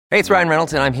Hey, it's Ryan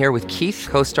Reynolds, and I'm here with Keith,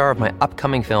 co-star of my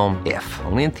upcoming film, If,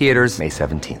 only in theaters May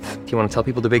 17th. Do you want to tell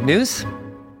people the big news?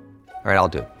 All right, I'll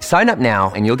do it. Sign up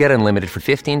now and you'll get unlimited for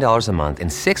 $15 a month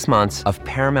and 6 months of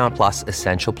Paramount Plus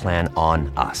Essential Plan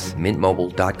on us.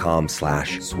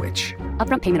 MintMobile.com/switch.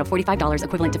 Upfront payment of $45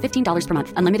 equivalent to $15 per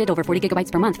month. Unlimited over 40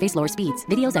 gigabytes per month. Face lower speeds.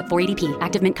 Videos at 480p.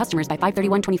 Active Mint customers by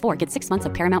 531.24 get 6 months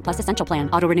of Paramount Plus Essential Plan.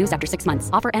 Auto renews after 6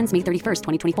 months. Offer ends May 31st,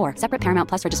 2024. Separate Paramount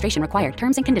Plus registration required.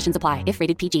 Terms and conditions apply if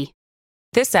rated PG.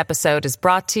 This episode is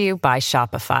brought to you by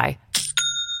Shopify.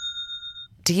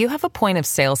 Do you have a point of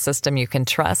sale system you can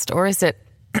trust, or is it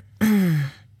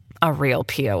a real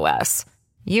POS?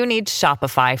 You need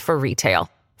Shopify for retail.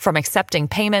 From accepting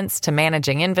payments to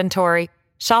managing inventory,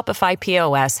 Shopify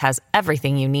POS has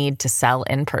everything you need to sell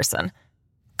in person.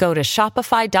 Go to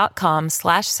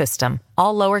shopify.com/system,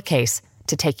 all lowercase,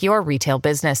 to take your retail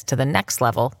business to the next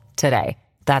level today.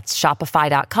 That's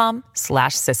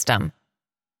shopify.com/system.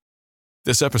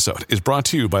 This episode is brought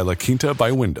to you by La Quinta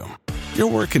by Wyndham. Your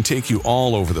work can take you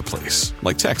all over the place,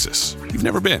 like Texas. You've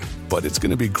never been, but it's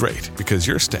going to be great because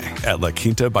you're staying at La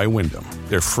Quinta by Wyndham.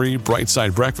 Their free Bright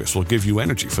Side breakfast will give you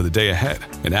energy for the day ahead.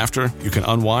 And after, you can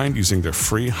unwind using their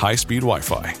free high-speed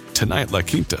Wi-Fi. Tonight, La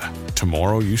Quinta.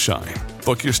 Tomorrow, you shine.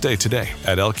 Book your stay today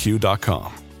at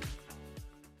lq.com.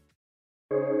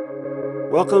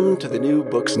 Welcome to the New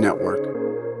Books Network.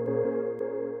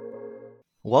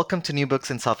 Welcome to New Books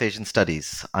in South Asian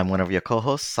Studies. I'm one of your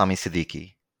co-hosts, Sami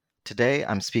Siddiqui. Today,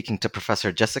 I'm speaking to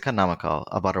Professor Jessica Namakkal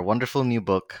about her wonderful new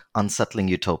book, Unsettling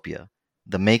Utopia,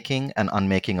 The Making and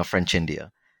Unmaking of French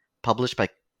India, published by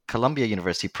Columbia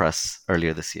University Press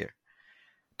earlier this year.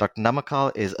 Dr.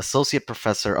 Namakkal is Associate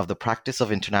Professor of the Practice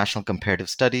of International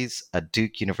Comparative Studies at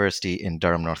Duke University in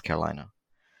Durham, North Carolina.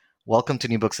 Welcome to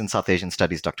New Books in South Asian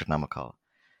Studies, Dr. Namakkal.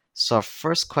 So our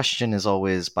first question is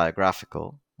always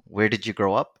biographical. Where did you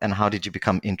grow up, and how did you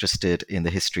become interested in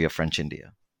the history of French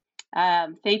India?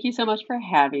 Thank you so much for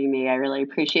having me. I really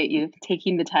appreciate you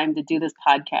taking the time to do this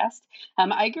podcast.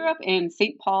 I grew up in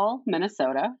St. Paul,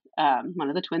 Minnesota, one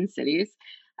of the Twin Cities.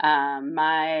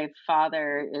 My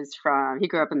father he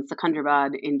grew up in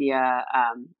Secunderabad, India,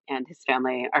 and his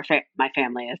family, my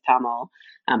family is Tamil,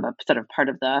 but sort of part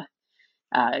of the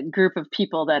group of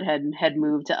people that had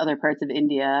moved to other parts of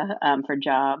India for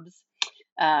jobs.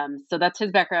 So that's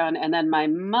his background. And then my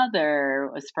mother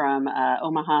was from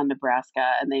Omaha,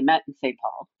 Nebraska, and they met in St.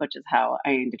 Paul, which is how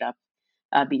I ended up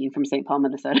being from St. Paul,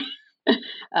 Minnesota.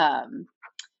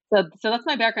 So that's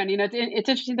my background. You know, it's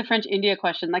interesting, the French India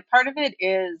question. Like, part of it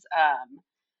is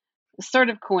sort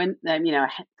of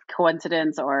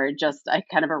coincidence, or just I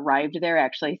kind of arrived there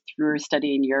actually through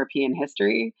studying European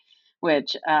history,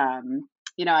 which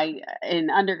in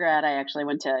undergrad, I actually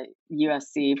went to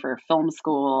USC for film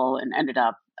school and ended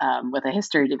up with a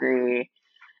history degree,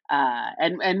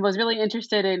 and was really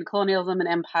interested in colonialism and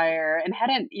empire, and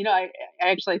I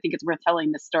actually think it's worth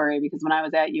telling this story because when I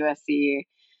was at USC,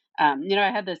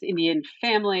 I had this Indian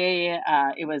family.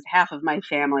 It was half of my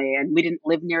family, and we didn't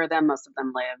live near them. Most of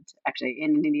them lived actually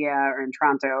in India or in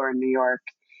Toronto or in New York,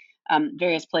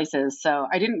 various places. So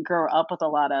I didn't grow up with a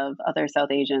lot of other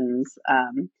South Asians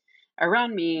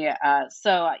around me.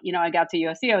 So I got to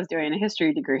USC, I was doing a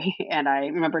history degree, and I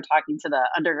remember talking to the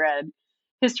undergrad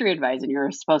history advisor, and you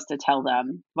were supposed to tell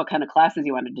them what kind of classes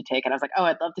you wanted to take. And I was like, oh,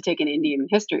 I'd love to take an Indian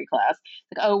history class.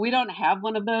 Like, oh, we don't have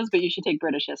one of those, but you should take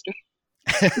British history.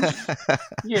 And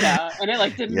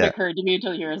it didn't occur to me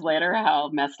until years later how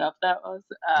messed up that was.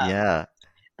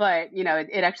 But,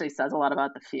 it actually says a lot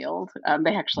about the field.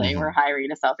 They actually were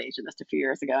hiring a South Asianist a few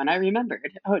years ago, and I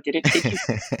remembered, did it take you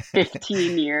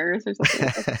 15 years or something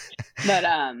like that? But,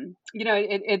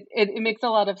 it makes a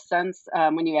lot of sense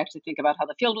when you actually think about how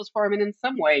the field was formed. And in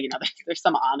some way, there's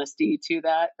some honesty to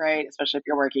that, right? Especially if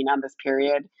you're working on this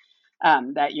period,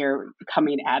 that you're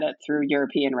coming at it through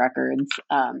European records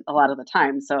a lot of the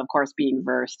time. So, of course, being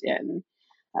versed in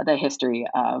the history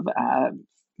of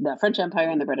the French Empire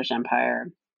and the British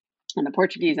Empire and the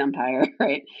Portuguese Empire,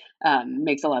 right,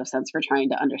 makes a lot of sense for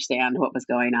trying to understand what was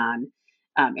going on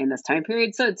in this time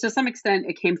period. So to some extent,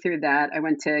 it came through that. I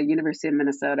went to University of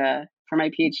Minnesota for my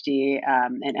PhD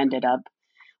and ended up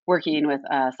working with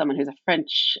someone who's a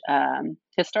French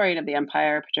historian of the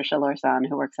empire, Patricia Lorsan,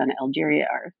 who works on Algeria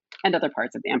and other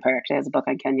parts of the empire. Actually has a book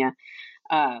on Kenya.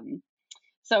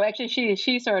 So actually,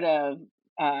 she sort of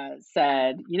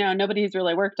said, nobody's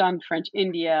really worked on French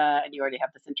India, and you already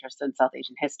have this interest in South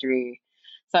Asian history.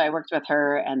 So I worked with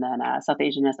her and then South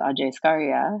Asianist Ajay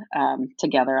Skaria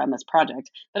together on this project.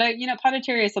 But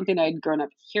Pondicherry is something I'd grown up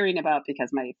hearing about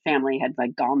because my family had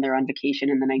gone there on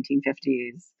vacation in the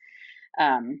 1950s.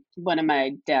 One of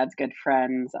my dad's good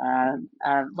friends,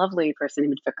 a lovely person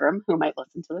named Vikram, who might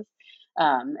listen to this,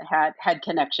 had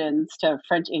connections to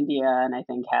French India, and I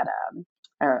think had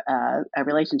a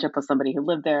relationship with somebody who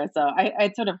lived there. So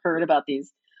I'd sort of heard about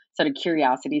these sort of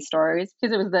curiosity stories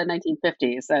because it was the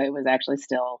 1950s, so it was actually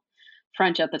still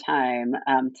French at the time.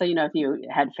 So if you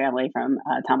had family from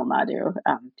Tamil Nadu,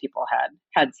 people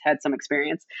had some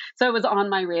experience. So it was on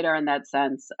my radar in that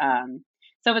sense.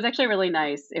 So it was actually really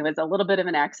nice. It was a little bit of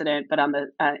an accident, but on the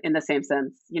in the same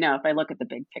sense, if I look at the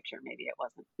big picture, maybe it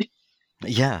wasn't.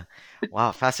 Yeah.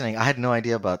 Wow, fascinating. I had no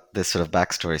idea about this sort of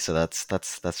backstory, so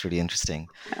that's really interesting.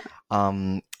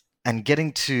 Um, and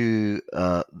getting to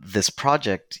this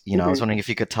project, I was wondering if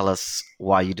you could tell us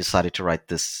why you decided to write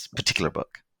this particular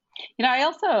book. I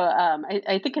also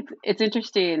I think it's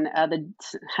interesting. I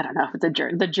don't know,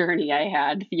 the journey I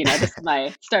had. This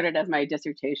started as my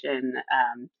dissertation.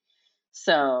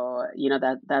 So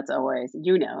that's always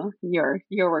you're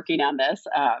working on this.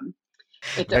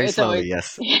 Very It's slowly,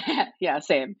 always yes. yeah,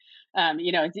 same.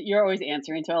 You're always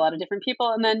answering to a lot of different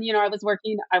people, and then I was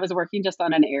working just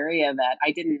on an area that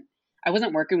I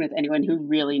wasn't working with anyone who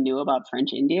really knew about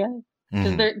French India,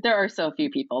 because there are so few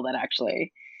people that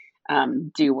actually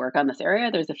do work on this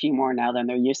area. There's a few more now than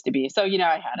there used to be. So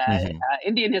I had a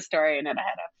Indian historian, and I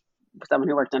had someone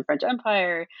who worked on French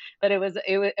Empire, but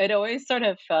it always sort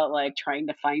of felt like trying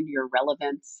to find your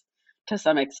relevance to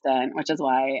some extent, which is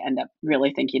why I end up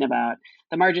really thinking about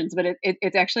the margins. But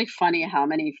it's actually funny how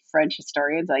many French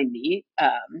historians I meet,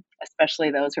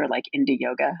 especially those who are like into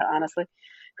yoga, honestly,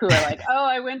 who are like, oh,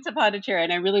 I went to Pondicherry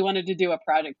and I really wanted to do a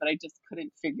project, but I just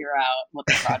couldn't figure out what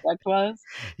the project was.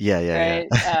 Yeah. Right.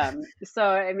 So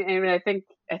I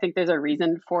think there's a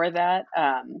reason for that.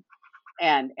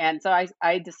 And so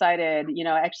I decided,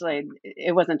 actually,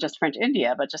 it wasn't just French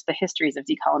India, but just the histories of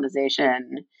decolonization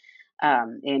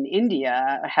in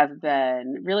India have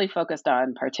been really focused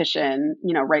on partition,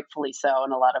 rightfully so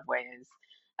in a lot of ways,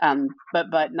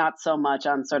 but not so much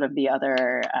on sort of the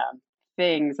other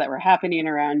things that were happening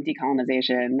around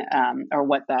decolonization, or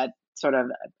what that sort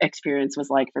of experience was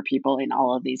like for people in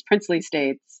all of these princely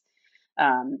states,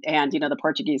 and the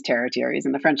Portuguese territories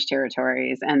and the French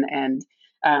territories, and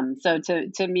so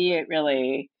to me it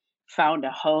really found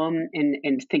a home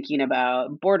in thinking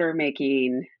about border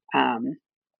making,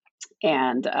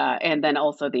 and then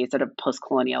also these sort of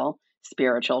post-colonial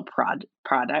spiritual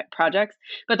projects.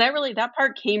 But that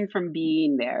part came from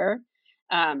being there.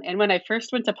 And when I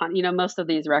first went to most of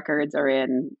these records are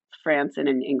in France and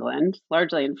in England,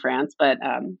 largely in France, but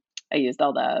I used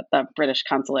all the British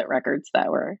consulate records that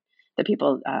were the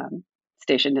people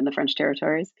stationed in the French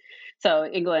territories. So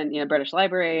England, British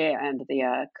Library, and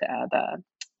the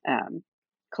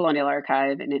Colonial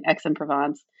Archive in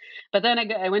Aix-en-Provence. But then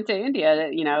I went to India.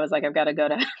 I was like, I've got to go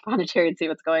to Pondicherry and see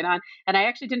what's going on. And I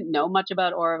actually didn't know much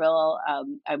about Oroville.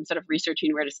 I'm sort of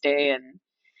researching where to stay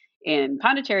in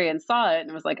Pondicherry and saw it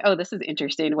and was like, oh, this is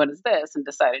interesting. What is this? And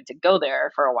decided to go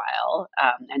there for a while,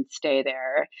 and stay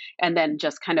there. And then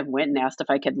just kind of went and asked if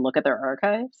I could look at their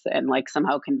archives, and like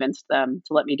somehow convinced them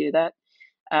to let me do that.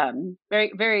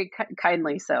 Very, very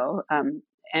kindly so.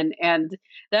 And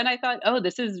then I thought, oh,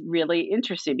 this is really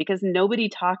interesting because nobody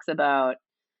talks about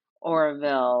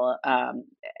Oroville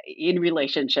in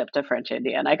relationship to French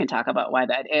India, and I can talk about why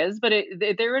that is. But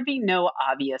there would be no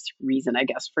obvious reason, I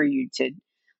guess, for you to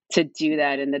do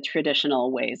that in the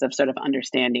traditional ways of sort of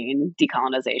understanding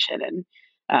decolonization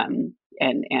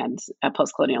and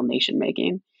post-colonial nation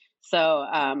making. So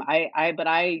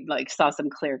I like saw some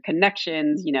clear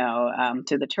connections,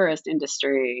 to the tourist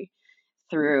industry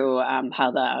through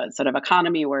how the sort of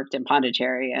economy worked in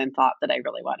Pondicherry, and thought that I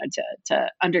really wanted to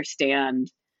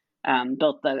understand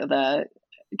both the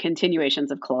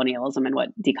continuations of colonialism and what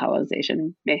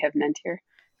decolonization may have meant here.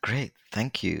 Great,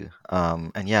 thank you.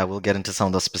 And yeah, we'll get into some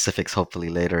of those specifics hopefully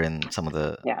later in some of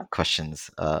the questions.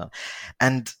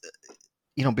 And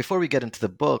before we get into the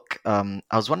book, I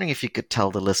was wondering if you could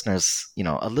tell the listeners,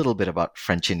 a little bit about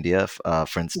French India.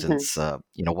 For instance,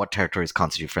 what territories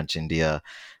constitute French India?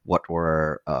 What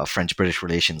were French-British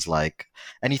relations like?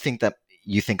 Anything that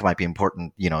you think might be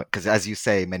important, because as you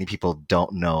say, many people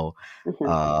don't know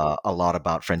a lot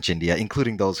about French India,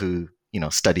 including those who,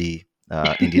 study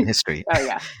Indian history. Oh,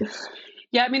 yeah.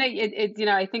 Yeah, I mean,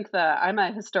 I think I'm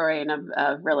a historian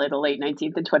of really the late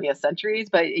 19th and 20th centuries,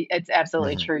 but it's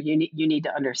absolutely true. You need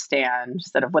to understand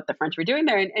sort of what the French were doing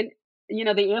there, and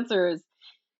the answer is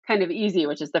kind of easy,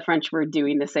 which is the French were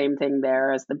doing the same thing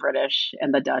there as the British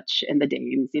and the Dutch and the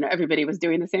Danes. Everybody was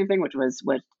doing the same thing, which was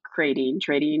creating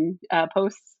trading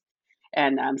posts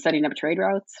and setting up trade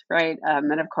routes, right?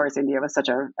 And of course, India was such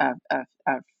a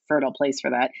fertile place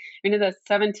for that. I mean, in the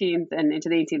 17th and into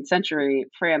the 18th century,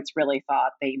 France really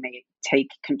thought they may take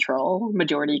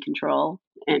majority control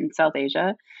in South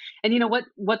Asia. And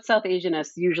what South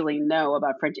Asianists usually know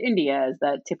about French India is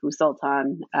that Tipu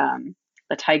Sultan,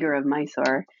 the Tiger of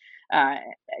Mysore, uh,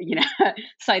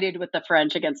 sided with the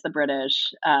French against the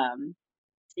British.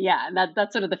 Yeah, and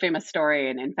that's sort of the famous story.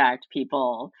 And in fact,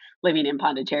 people living in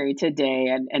Pondicherry today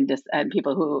and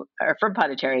people who are from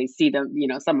Pondicherry see them,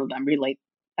 some of them relate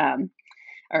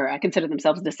or consider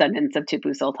themselves descendants of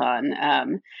Tipu Sultan.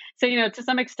 So, to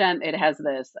some extent, it has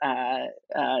this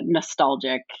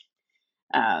nostalgic,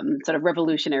 sort of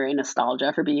revolutionary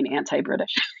nostalgia for being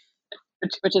anti-British.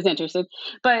 Which is interesting,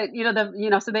 but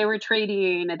so they were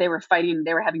trading, they were fighting,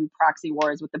 they were having proxy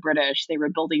wars with the British. They were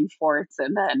building forts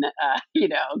and then,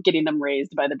 getting them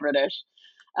razed by the British.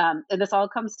 And this all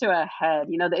comes to a head.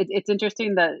 It's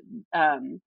interesting that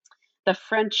the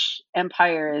French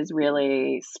Empire is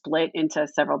really split into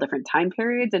several different time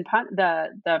periods, and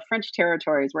the French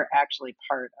territories were actually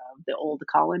part of the old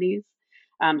colonies.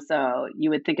 So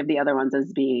you would think of the other ones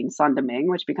as being Saint-Domingue,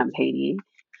 which becomes Haiti,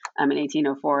 in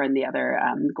 1804, and the other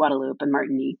Guadeloupe and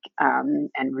Martinique,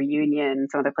 and Reunion,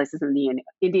 some other places in the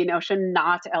Indian Ocean,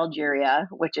 not Algeria,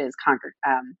 which is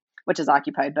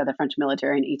occupied by the French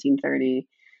military in 1830,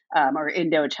 or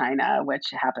Indochina,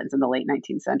 which happens in the late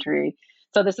 19th century.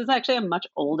 So this is actually a much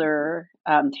older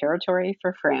territory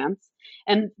for France.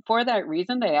 And for that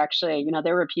reason, they actually,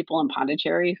 there were people in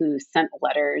Pondicherry who sent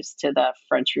letters to the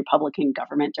French Republican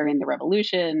government during the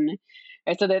Revolution.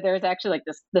 Right? So there's actually like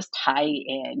this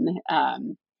tie-in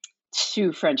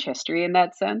to French history in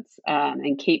that sense.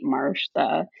 And Kate Marsh,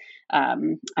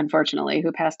 unfortunately,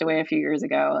 who passed away a few years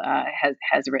ago,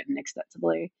 has written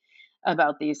extensively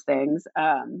about these things.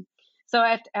 So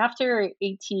after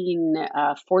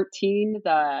 1814,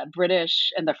 the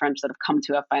British and the French sort of come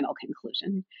to a final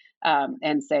conclusion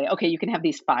and say, okay, you can have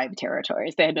these 5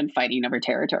 territories. They had been fighting over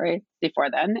territory before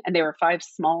then, and they were 5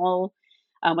 small,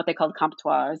 what they called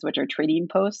comptoirs, which are trading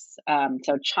posts.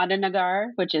 So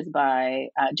Chandanagar, which is by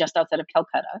just outside of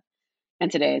Calcutta, and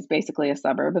today is basically a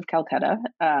suburb of Calcutta.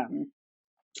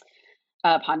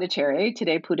 Pondicherry,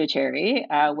 today Puducherry,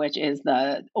 which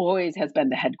always has been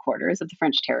the headquarters of the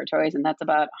French territories, and that's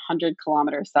about 100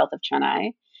 kilometers south of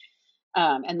Chennai.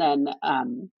 And then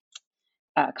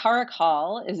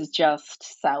Caracal is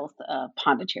just south of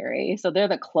Pondicherry, so they're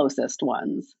the closest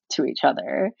ones to each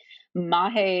other.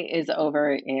 Mahe is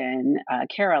over in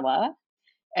Kerala,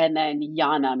 and then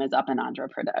Yanam is up in Andhra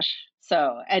Pradesh.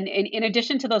 So, and in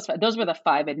addition to those were the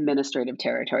 5 administrative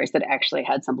territories that actually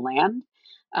had some land.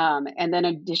 And then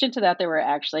in addition to that, there were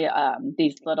actually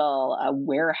these little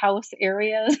warehouse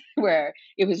areas where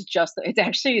it's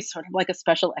actually sort of like a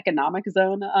special economic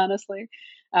zone, honestly.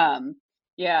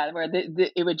 Yeah, where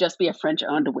it would just be a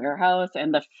French-owned warehouse,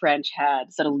 and the French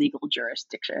had sort of legal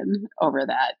jurisdiction over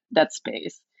that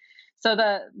space. So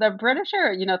the British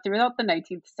are, throughout the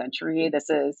 19th century, this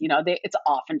is, it's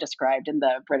often described in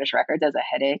the British records as a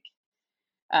headache.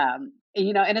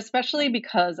 And especially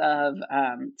because of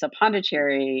so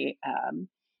Pondicherry,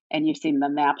 and you've seen the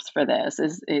maps for this,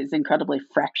 is incredibly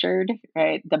fractured,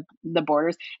 right? The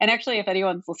borders, and actually, if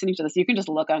anyone's listening to this, you can just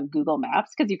look on Google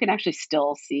Maps because you can actually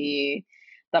still see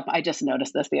I just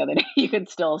noticed this the other day. You can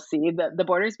still see the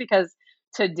borders because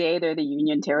today they're the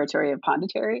Union Territory of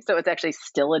Pondicherry, so it's actually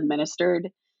still administered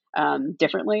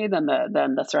differently than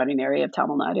the surrounding area of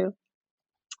Tamil Nadu.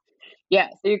 Yeah,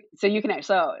 you can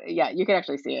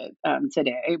actually see it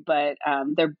today, but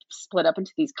they're split up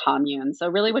into these communes. So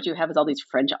really, what you have is all these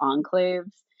French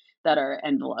enclaves that are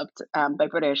enveloped by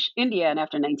British India, and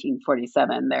after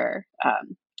 1947, they're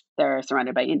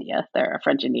surrounded by India. They're a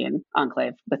French Indian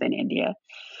enclave within India.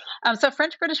 So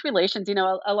French-British relations,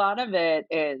 a lot of it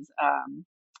is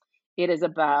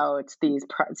about these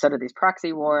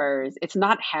proxy wars. It's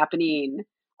not happening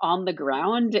on the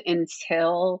ground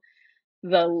until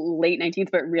the late 19th,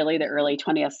 but really the early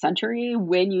 20th century,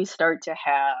 when you start to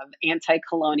have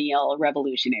anti-colonial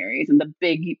revolutionaries. And the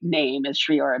big name is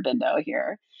Sri Aurobindo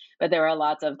here. But there are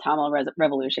lots of Tamil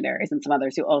revolutionaries and some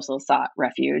others who also sought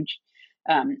refuge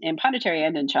in Pondicherry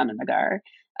and in Chandanagar.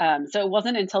 So it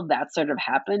wasn't until that sort of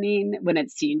happening when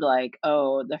it seemed like,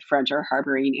 oh, the French are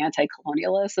harboring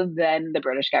anti-colonialists, and then the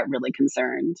British got really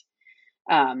concerned.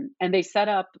 And they set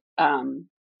up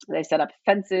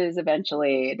fences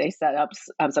eventually. They set up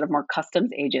sort of more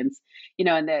customs agents,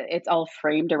 and it's all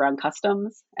framed around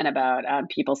customs and about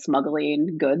people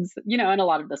smuggling goods, and a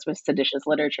lot of this was seditious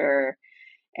literature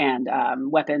and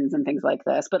weapons and things like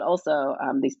this. But also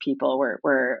these people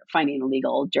were finding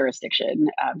legal jurisdiction,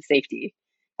 safety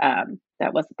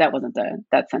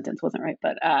that sentence wasn't right,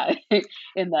 but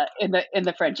in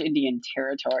the French Indian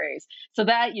territories. So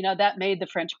that that made the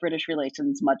French-British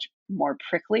relations much more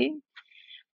prickly.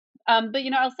 But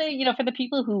I'll say for the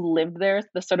people who lived there,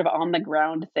 the sort of on the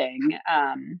ground thing,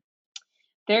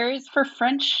 there's for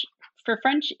French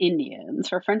Indians,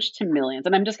 for French Tamilians,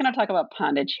 and I'm just going to talk about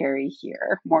Pondicherry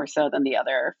here more so than the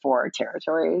other four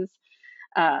territories.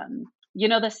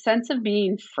 The sense of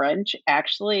being French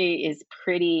actually is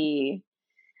pretty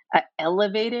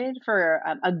elevated for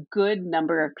a good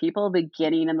number of people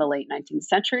beginning in the late 19th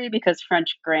century because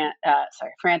France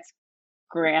grants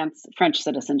French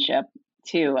citizenship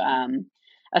to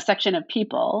a section of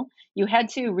people. You had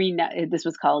to this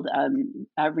was called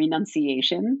a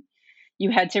renunciation.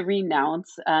 You had to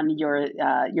renounce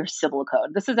your civil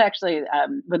code. This is actually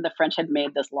when the French had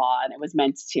made this law, and it was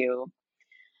meant to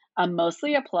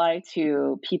mostly apply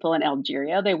to people in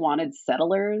Algeria. They wanted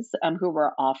settlers who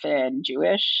were often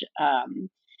Jewish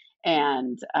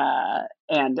and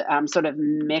sort of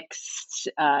mixed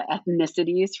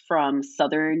ethnicities from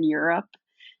Southern Europe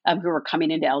who were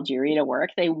coming into Algeria to work.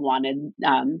 They wanted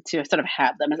to sort of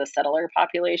have them as a settler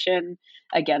population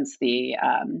against the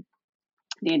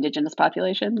indigenous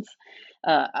populations,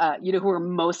 who were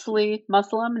mostly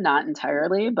Muslim, not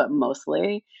entirely, but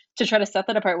mostly. To try to set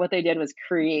that apart, what they did was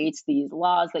create these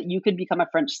laws that you could become a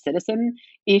French citizen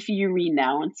if you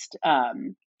renounced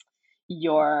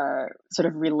your sort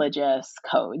of religious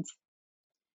codes,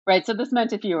 right? So this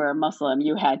meant if you were a Muslim,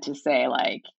 you had to say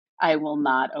like, I will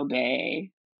not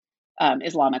obey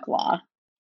Islamic law,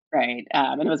 right?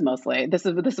 And it was mostly this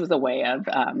was a way of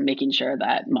making sure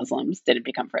that Muslims didn't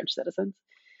become French citizens.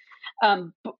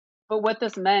 But what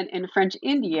this meant in French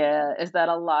India is that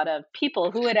a lot of people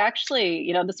who had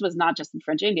actually, this was not just in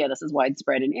French India, this is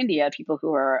widespread in India, people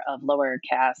who are of lower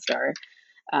caste or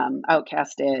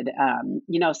outcasted,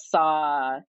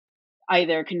 saw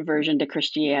either conversion to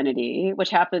Christianity, which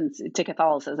happens to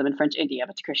Catholicism in French India,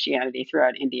 but to Christianity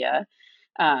throughout India,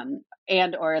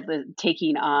 and or the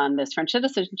taking on this French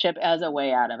citizenship as a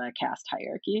way out of a caste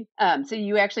hierarchy. So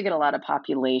you actually get a lot of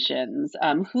populations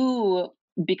who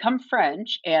become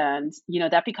French, and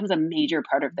that becomes a major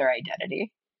part of their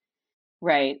identity,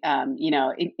 right? And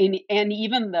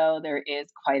even though there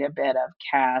is quite a bit of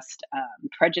caste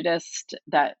prejudice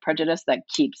that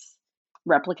keeps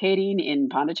replicating in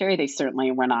Pondicherry, they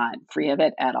certainly were not free of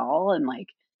it at all. And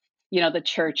the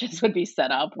churches would be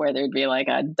set up where there'd be like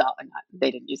a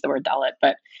they didn't use the word Dalit,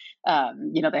 but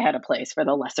they had a place for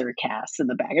the lesser castes in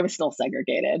the back. It was still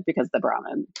segregated because the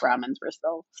Brahmins were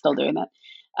still doing that.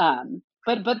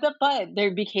 But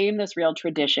there became this real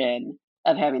tradition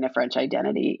of having a French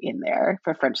identity in there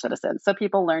for French citizens. So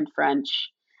people learned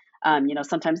French.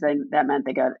 Sometimes that meant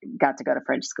they got to go to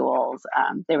French schools.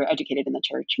 They were educated in the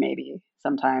church, maybe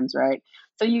sometimes, right?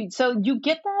 So you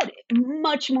get that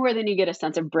much more than you get a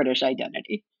sense of British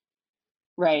identity,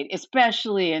 right?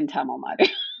 Especially in Tamil Nadu,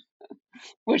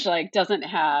 which doesn't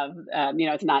have,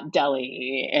 it's not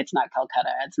Delhi, it's not Calcutta,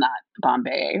 it's not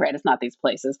Bombay, right? It's not these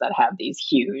places that have these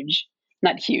huge,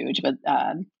 not huge, but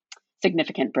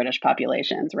significant British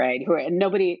populations, right?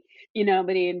 Nobody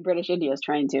in British India is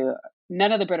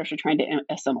none of the British are trying to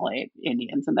assimilate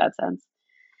Indians in that sense.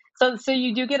 So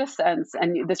you do get a sense,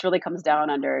 and this really comes down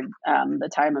under the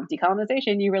time of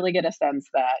decolonization, you really get a sense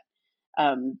that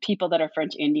people that are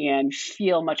French Indian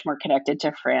feel much more connected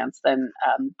to France than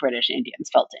British Indians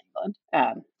felt to England.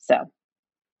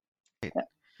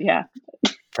 Yeah.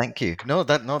 Thank you. No,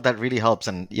 that really helps.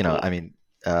 And, I mean,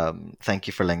 thank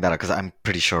you for laying that out, because I'm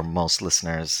pretty sure most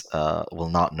listeners will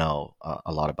not know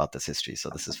a lot about this history. So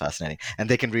this is fascinating. And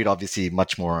they can read, obviously,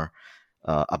 much more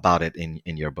about it in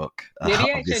your book. Maybe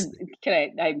I should.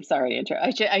 I'm sorry to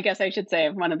interrupt. I guess I should say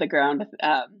one of the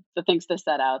things to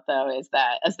set out though is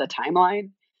that as the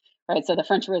timeline, right? So the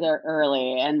French were there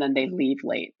early, and then they leave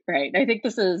late, right? I think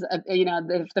this is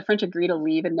the French agree to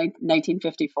leave in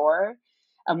 1954,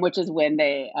 which is when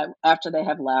they after they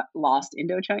have lost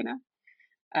Indochina.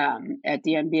 At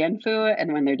Dien Bien Phu,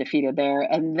 and when they're defeated there,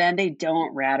 and then they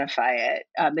don't ratify it.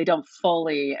 They don't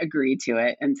fully agree to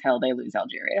it until they lose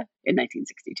Algeria in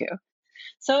 1962.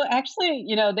 So actually,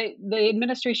 the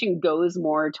administration goes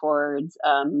more towards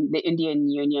the Indian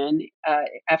Union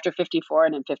after 54,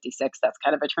 and in 56, that's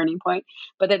kind of a turning point,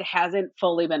 but it hasn't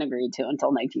fully been agreed to until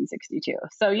 1962.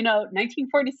 So,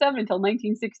 1947 until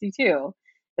 1962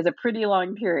 is a pretty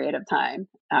long period of time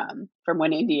from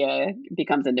when India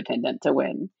becomes independent to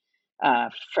when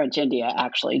French India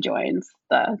actually joins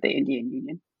the Indian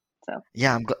Union. So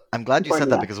yeah, I'm glad you said important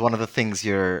that, enough. because one of the things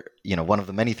one of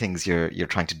the many things you're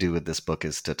trying to do with this book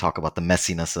is to talk about the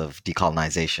messiness of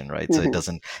decolonization, right? So it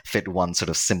doesn't fit one sort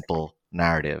of simple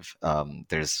narrative.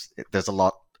 There's a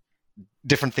lot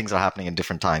different things are happening in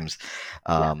different times,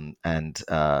 Yeah. and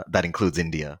that includes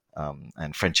India,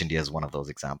 and French India is one of those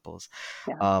examples.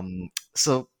 Yeah.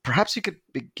 So perhaps you could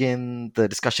begin the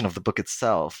discussion of the book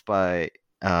itself by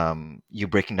you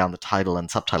breaking down the title and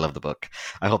subtitle of the book.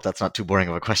 I hope that's not too boring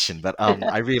of a question, but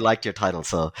I really liked your title,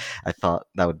 so I thought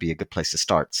that would be a good place to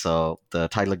start. So the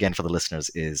title again for the listeners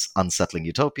is Unsettling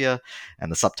Utopia,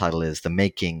 and the subtitle is The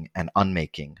Making and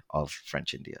Unmaking of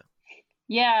French India.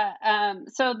 Yeah.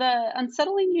 So the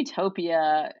Unsettling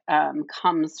Utopia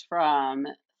comes from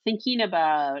thinking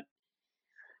about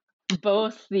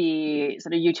both the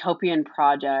sort of utopian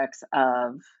projects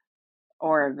of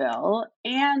Orville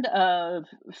and of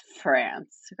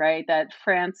France, right? That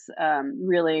France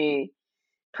really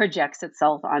projects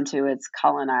itself onto its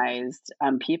colonized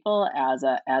people as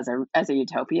a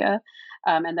utopia,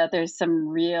 and that there's some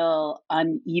real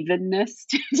unevenness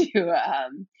to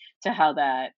how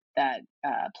that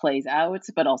plays out,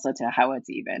 but also to how it's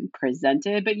even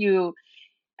presented.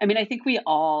 I mean, I think we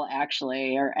all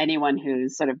actually, or anyone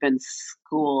who's sort of been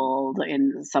schooled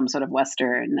in some sort of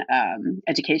Western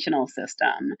educational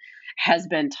system, has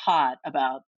been taught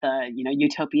about the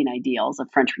utopian ideals of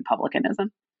French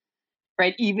republicanism,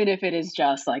 right? Even if it is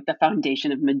just like the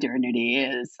foundation of modernity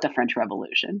is the French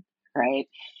Revolution, right?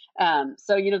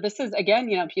 So this is again,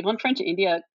 people in French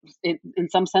India, in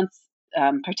some sense,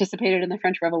 participated in the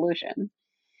French Revolution,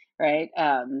 right?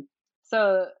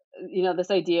 So this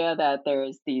idea that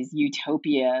there's these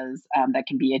utopias that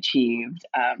can be achieved,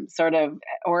 sort of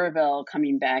Orville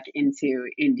coming back into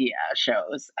India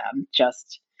shows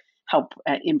just how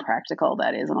impractical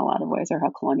that is in a lot of ways, or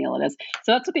how colonial it is.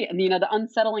 So that's what the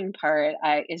unsettling part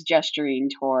is gesturing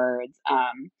towards,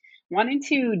 wanting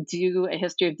to do a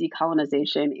history of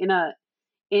decolonization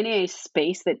in a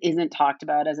space that isn't talked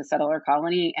about as a settler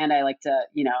colony. And I like to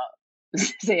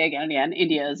say again,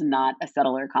 India is not a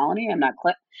settler colony.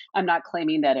 I'm not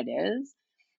claiming that it is,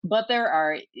 but there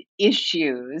are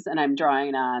issues, and I'm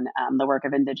drawing on the work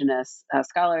of indigenous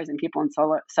scholars and people in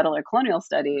settler colonial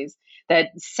studies, that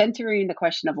centering the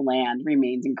question of land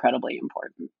remains incredibly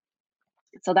important.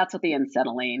 So that's what the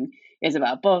unsettling is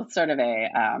about, both sort of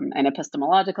an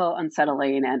epistemological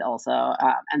unsettling, and also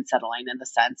unsettling in the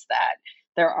sense that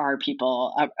there are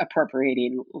people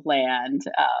appropriating land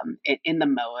in the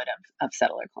mode of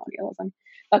settler colonialism.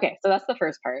 Okay, so that's the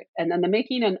first part. And then the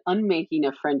making and unmaking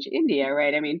of French India,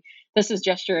 right? I mean, this is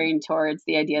gesturing towards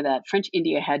the idea that French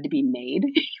India had to be made,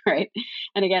 right?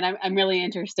 And again, I'm really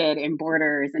interested in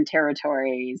borders and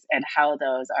territories and how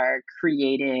those are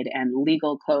created, and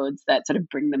legal codes that sort of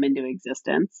bring them into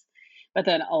existence. But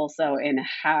then also in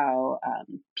how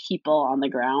people on the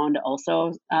ground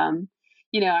also, I'm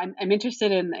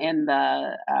interested in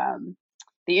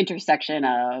the intersection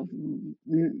of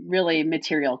really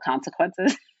material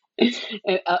consequences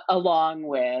along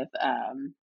with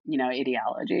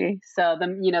ideology. So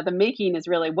the making is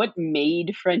really what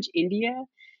made French India.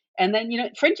 And then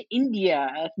French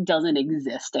India doesn't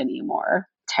exist anymore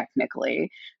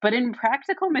technically, but in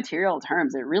practical material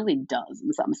terms it really does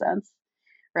in some sense,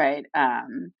 right?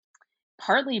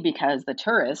 Partly because the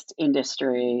tourist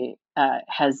industry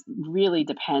has really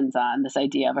depends on this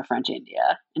idea of a French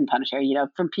India in Pondicherry,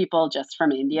 from people just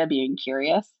from India being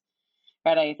curious,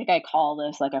 right? I think I call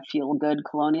this like a feel good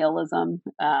colonialism.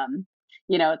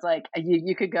 It's like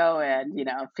you could go and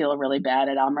feel really bad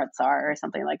at Amritsar or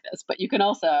something like this, but you can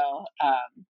also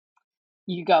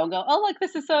you go and go, oh, look,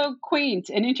 this is so quaint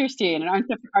and interesting, and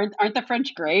aren't the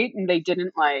French great? And they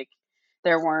didn't like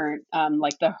there weren't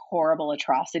like the horrible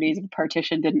atrocities of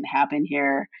partition didn't happen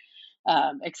here,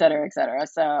 et cetera, et cetera.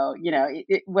 So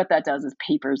what that does is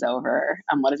papers over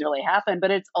what has really happened. But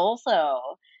it's also,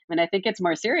 I mean, I think it's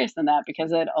more serious than that,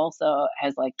 because it also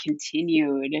has like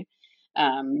continued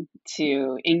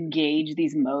to engage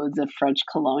these modes of French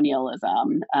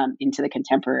colonialism into the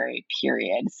contemporary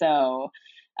period. So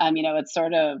it's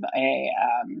sort of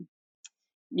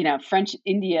French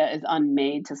India is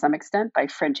unmade to some extent by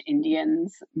French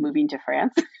Indians moving to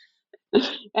France.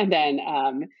 And then,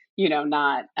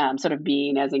 not sort of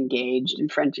being as engaged in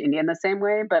French India in the same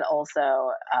way, but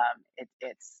also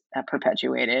it's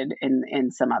perpetuated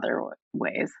in some other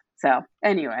ways. So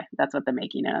anyway, that's what the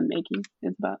making and unmaking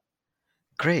is about.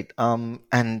 Great. And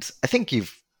I think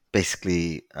you've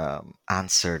basically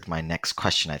answered my next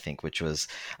question, I think, which was,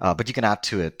 but you can add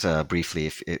to it briefly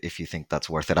if you think that's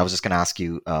worth it. I was just going to ask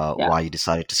you why you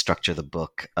decided to structure the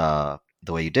book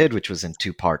the way you did, which was in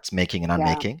two parts, making and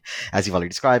unmaking, as you've already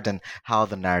described, and how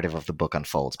the narrative of the book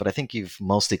unfolds. But I think you've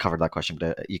mostly covered that question,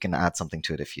 but you can add something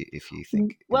to it if you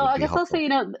think it Well, would I be guess I'll helpful. say,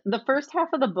 the first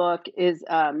half of the book is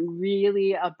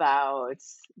really about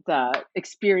the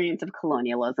experience of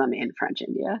colonialism in French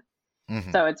India.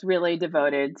 Mm-hmm. So it's really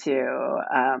devoted to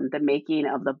the making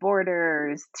of the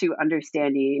borders, to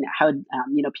understanding how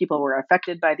people were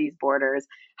affected by these borders,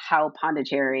 how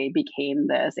Pondicherry became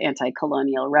this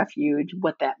anti-colonial refuge,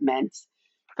 what that meant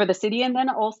for the city, and then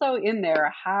also in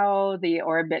there how the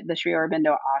Sri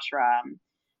Aurobindo ashram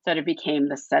sort of became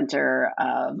the center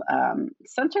of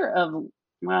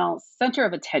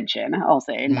attention, I'll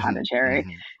say, in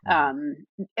Pondicherry. And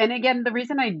again, the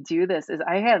reason I do this is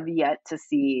I have yet to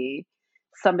see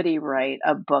somebody write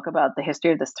a book about the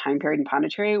history of this time period in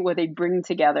Pondicherry where they bring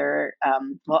together,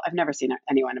 I've never seen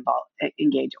anyone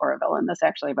engage Oroville in this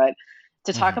actually, but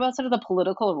to talk about sort of the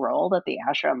political role that the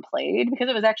ashram played, because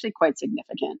it was actually quite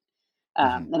significant.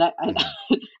 And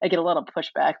I get a little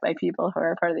pushback by people who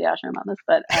are part of the ashram on this,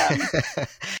 but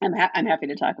I'm happy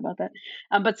to talk about that.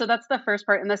 But so that's the first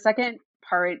part. And the second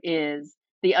part is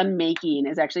the Unmaking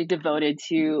is actually devoted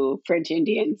to French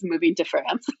Indians moving to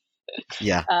France.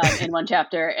 In one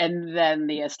chapter, and then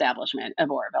the establishment of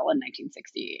Oroville in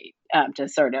 1968, to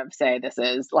sort of say this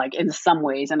is like in some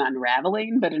ways an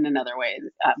unraveling, but in another way,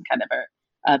 kind of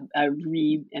a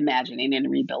reimagining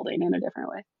and rebuilding in a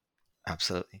different way.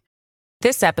 Absolutely.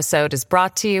 This episode is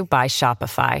brought to you by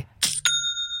Shopify.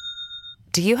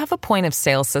 Do you have a point of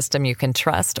sale system you can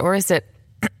trust, or is it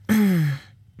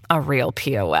a real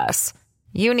POS?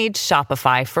 You need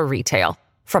Shopify for retail.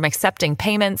 From accepting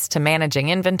payments to managing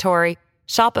inventory,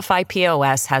 Shopify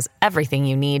POS has everything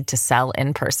you need to sell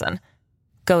in person.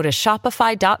 Go to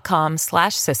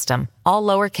shopify.com/system, all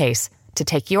lowercase, to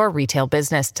take your retail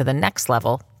business to the next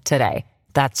level today.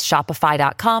 That's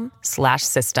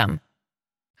shopify.com/system.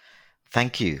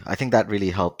 Thank you. I think that really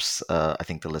helps, I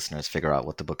think, the listeners figure out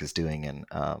what the book is doing and,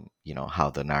 how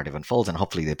the narrative unfolds. And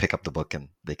hopefully they pick up the book and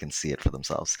they can see it for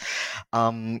themselves.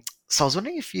 So I was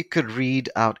wondering if you could read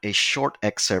out a short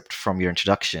excerpt from your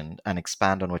introduction and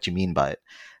expand on what you mean by it.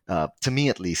 To me,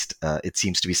 at least, it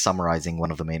seems to be summarizing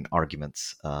one of the main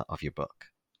arguments of your book.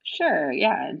 Sure.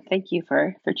 Yeah. And thank you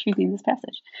for choosing this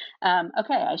passage.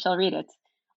 Okay, I shall read it.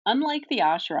 Unlike the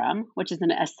ashram, which is an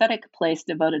ascetic place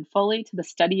devoted fully to the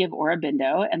study of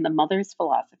Aurobindo and the mother's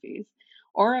philosophies,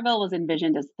 Oroville was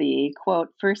envisioned as the,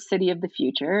 quote, first city of the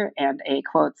future and a,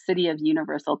 quote, city of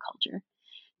universal culture.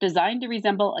 Designed to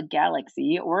resemble a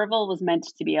galaxy, Oroville was meant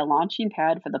to be a launching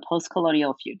pad for the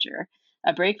post-colonial future,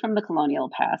 a break from the colonial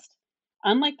past.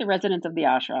 Unlike the residents of the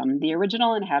ashram, the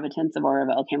original inhabitants of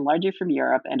Oroville came largely from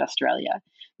Europe and Australia,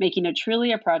 making it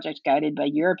truly a project guided by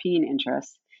European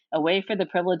interests, a way for the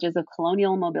privileges of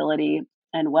colonial mobility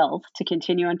and wealth to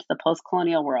continue into the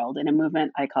post-colonial world in a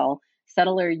movement I call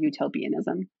settler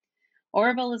utopianism.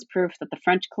 Oroville is proof that the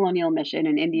French colonial mission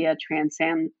in India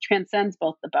transcends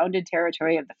both the bounded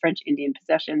territory of the French Indian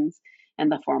possessions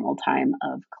and the formal time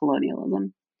of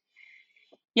colonialism.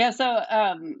 Yeah, so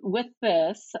with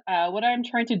this, what I'm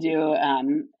trying to do,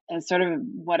 is sort of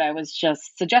what I was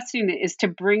just suggesting, is to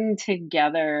bring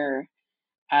together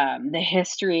the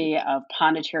history of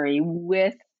Pondicherry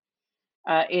with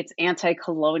its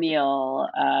anti-colonial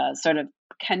sort of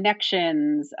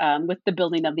connections with the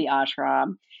building of the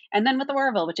ashram, and then with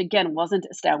Oroville, which again wasn't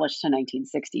established until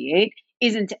 1968,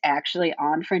 isn't actually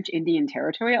on French Indian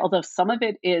territory, although some of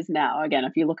it is now. Again,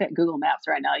 if you look at Google Maps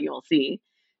right now, you will see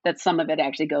that some of it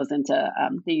actually goes into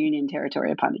the Union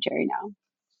territory of Pondicherry now.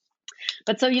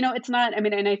 But so, it's not,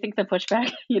 and I think the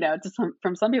pushback,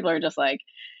 from some people are just like,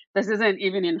 this isn't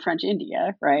even in French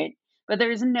India, right? But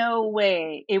there's no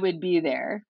way it would be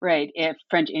there, right, if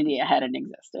French India hadn't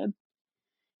existed.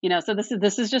 So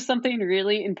this is just something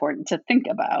really important to think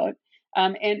about.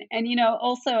 And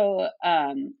also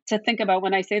to think about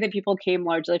when I say that people came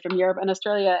largely from Europe and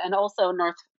Australia and also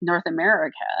North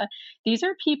America, these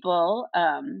are people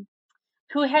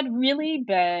who had really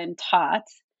been taught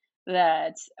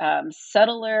that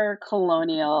settler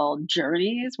colonial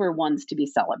journeys were ones to be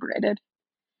celebrated.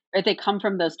 Right? They come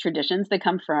from those traditions. They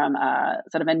come from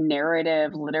sort of a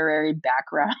narrative, literary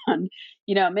background.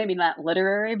 Maybe not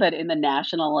literary, but in the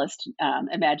nationalist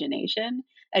imagination,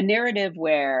 a narrative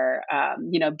where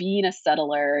being a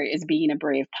settler is being a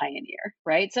brave pioneer,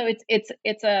 right? So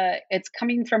it's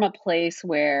coming from a place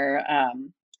where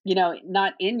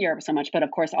not in Europe so much, but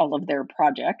of course all of their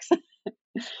projects,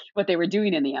 what they were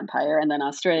doing in the empire, and then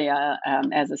Australia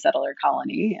as a settler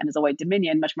colony and as a white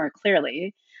dominion, much more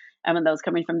clearly. And those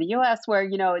coming from the U.S., where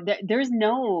there's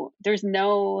no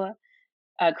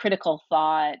critical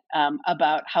thought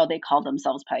about how they call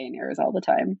themselves pioneers all the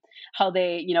time. How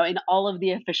they, in all of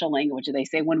the official language, they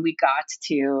say when we got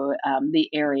to the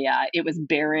area, it was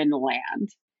barren land,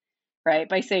 right?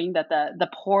 By saying that the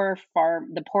poor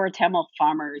Tamil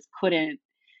farmers couldn't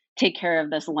take care of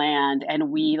this land,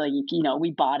 and we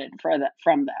we bought it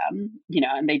from them,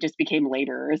 and they just became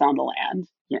laborers on the land,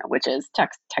 which is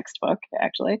textbook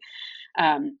actually.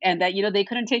 And that, they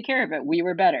couldn't take care of it. We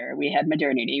were better. We had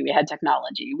modernity. We had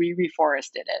technology. We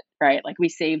reforested it, right? Like we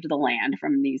saved the land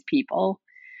from these people,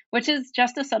 which is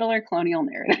just a settler colonial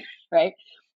narrative, right?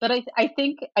 But I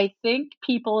think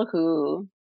people who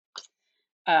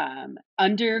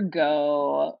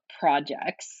undergo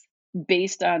projects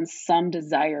based on some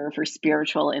desire for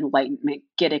spiritual enlightenment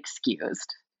get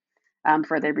excused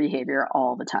for their behavior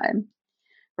all the time.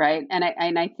 Right. And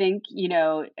I think,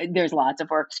 there's lots of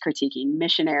works critiquing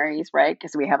missionaries, right?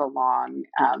 Because we have a long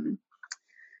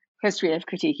history of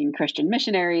critiquing Christian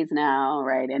missionaries now,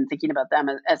 right? And thinking about them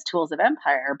as tools of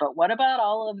empire. But what about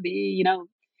all of the,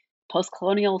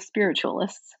 post-colonial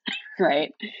spiritualists,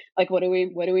 right? Like, what do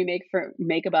we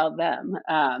make about them?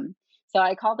 So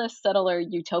I call this settler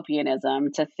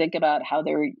utopianism, to think about how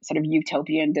their sort of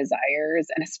utopian desires,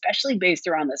 and especially based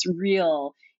around this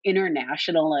real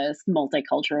internationalist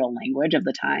multicultural language of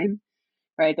the time,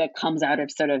 right? That comes out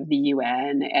of sort of the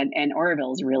UN, and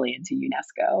Orville's really into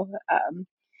UNESCO,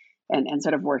 and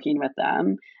sort of working with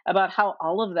them about how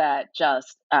all of that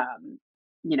just,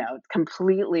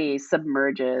 completely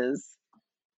submerges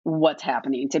what's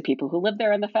happening to people who live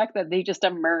there, and the fact that they just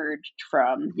emerged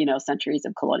from, centuries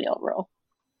of colonial rule.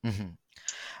 Mm-hmm.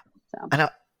 So. And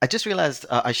I just realized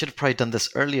I should have probably done this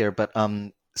earlier, but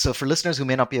so for listeners who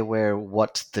may not be aware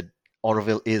what the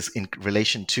Orville is in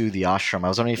relation to the ashram, I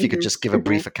was wondering if you could just give a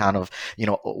brief account of,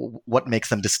 what makes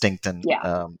them distinct and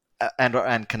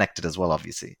connected as well,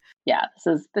 obviously. Yeah,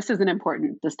 this is an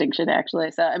important distinction,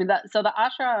 actually. So I mean, the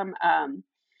ashram.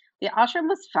 The ashram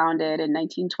was founded in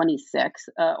 1926.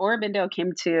 Aurobindo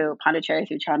came to Pondicherry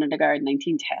through Chandigarh in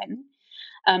 1910.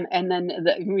 And then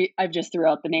I've just threw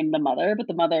out the name of the mother, but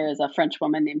the mother is a French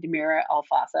woman named Mira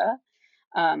Alfassa.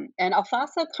 And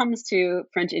Alfassa comes to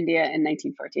French India in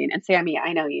 1914. And Sammy,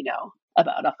 I know you know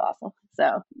about Alfassa,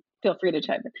 so feel free to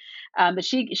chime in. But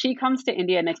she comes to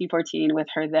India in 1914 with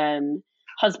her then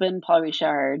husband, Paul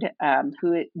Richard,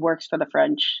 who works for the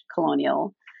French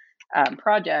colonial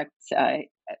project.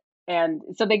 And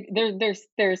so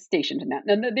they're stationed in that.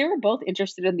 And they were both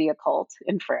interested in the occult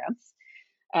in France.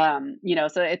 So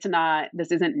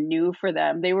this isn't new for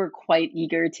them. They were quite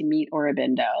eager to meet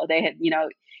Aurobindo. They had,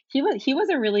 he was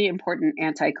a really important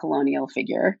anti-colonial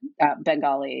figure,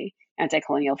 Bengali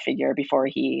anti-colonial figure before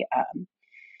he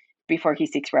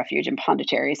seeks refuge in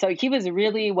Pondicherry. So he was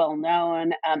really well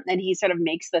known, and he sort of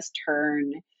makes this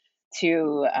turn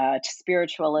to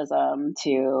spiritualism,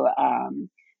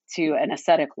 to an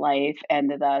ascetic life, and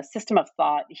the system of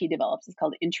thought he develops is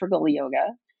called integral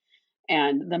yoga.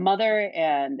 And the mother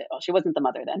she wasn't the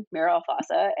mother then, Mira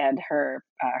Alfassa, and her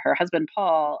husband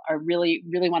Paul are really,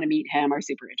 really want to meet him, are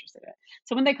super interested in it.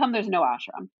 So when they come, there's no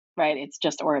ashram, right? It's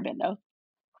just Aurobindo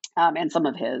and some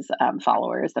of his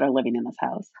followers that are living in this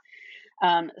house.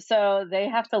 So they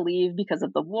have to leave because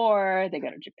of the war. They go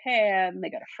to Japan, they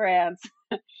go to France,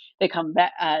 they come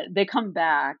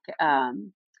back.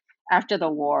 After the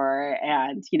war,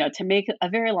 and to make a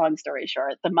very long story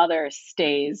short, the mother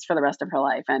stays for the rest of her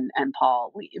life, and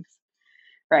Paul leaves,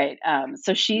 right?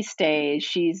 So she stays.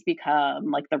 She's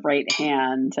become like the right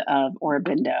hand of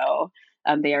Aurobindo.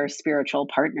 They are spiritual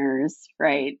partners,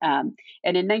 right? And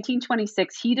in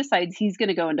 1926, he decides he's going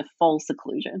to go into full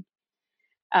seclusion.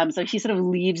 So he sort of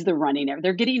leaves the running.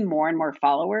 They're getting more and more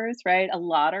followers, right? A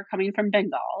lot are coming from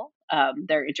Bengal.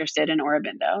 They're interested in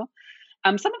Aurobindo.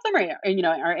 Some of them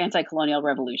are anti-colonial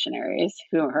revolutionaries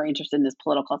who are interested in this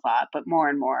political thought, but more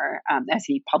and more, as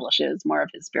he publishes more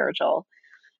of his spiritual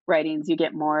writings, you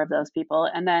get more of those people.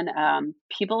 And then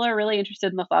people are really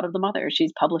interested in the thought of the mother.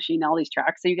 She's publishing all these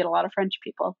tracts, so you get a lot of French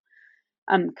people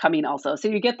coming also. So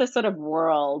you get this sort of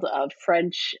world of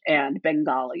French and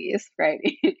Bengalis, right,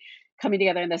 coming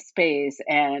together in this space,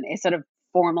 and it sort of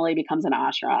formally becomes an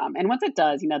ashram. And once it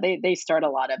does, they start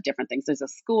a lot of different things. There's a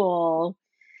school.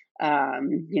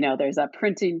 There's a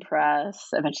printing press.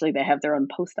 Eventually they have their own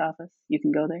post office. You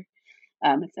can go there.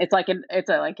 It's like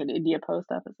an India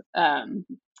post office.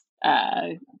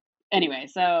 Anyway,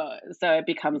 so it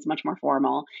becomes much more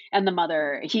formal. And the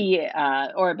mother,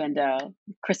 Aurobindo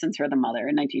christens her the mother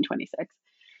in 1926.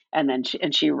 And then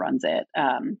she runs it.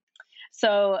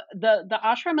 So the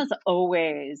ashram is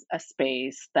always a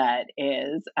space that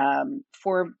is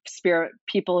for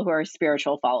people who are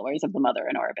spiritual followers of the mother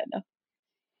and Aurobindo.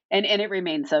 And it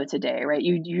remains so today, right?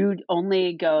 You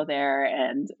only go there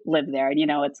and live there. And,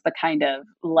 it's the kind of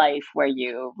life where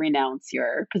you renounce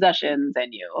your possessions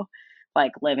and you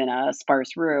like live in a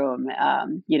sparse room,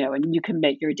 and you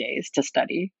commit your days to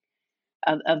study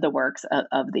of the works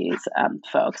of these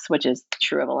folks, which is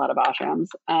true of a lot of ashrams.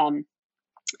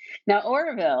 Now,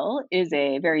 Oroville is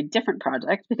a very different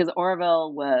project because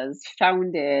Oroville was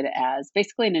founded as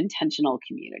basically an intentional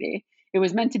community. It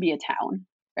was meant to be a town,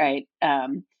 right?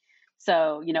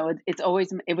 So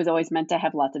it was always meant to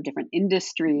have lots of different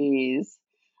industries.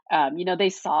 They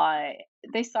saw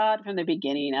it from the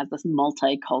beginning as this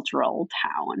multicultural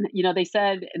town. They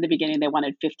said in the beginning they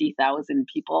wanted 50,000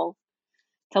 people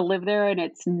to live there, and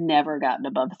it's never gotten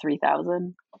above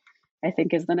 3,000. I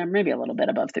think is the number, maybe a little bit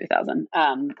above 3,000.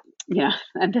 And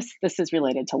this is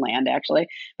related to land actually,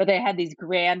 but they had these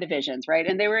grand visions, right?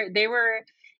 And they were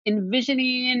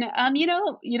envisioning,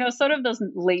 sort of those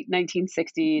late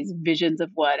 1960s visions of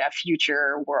what a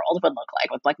future world would look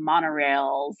like with like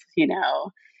monorails,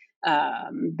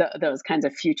 those kinds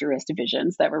of futurist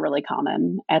visions that were really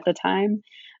common at the time.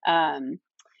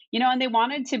 And they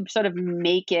wanted to sort of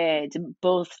make it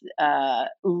both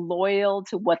loyal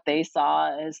to what they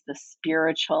saw as the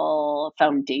spiritual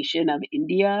foundation of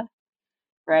India,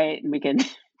 right? And we can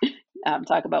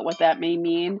talk about what that may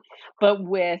mean, but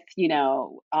with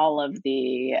all of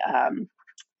the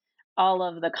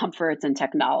comforts and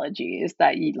technologies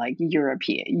that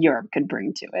Europe could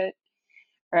bring to it,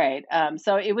 right?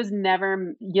 So it was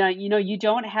never, you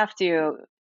don't have to.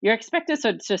 You're expected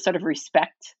to sort of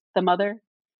respect the mother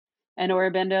and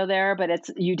Aurobindo there, but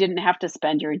you didn't have to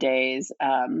spend your days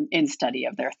in study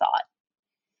of their thought,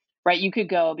 right? You could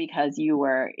go because you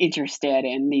were interested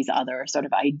in these other sort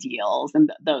of ideals,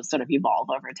 and those sort of evolve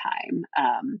over time.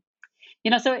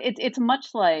 So it's much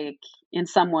like, in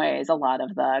some ways, a lot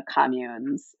of the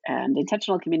communes and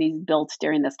intentional communities built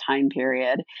during this time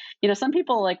period. Some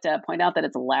people like to point out that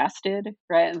it's lasted,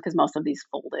 right? Because most of these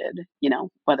folded,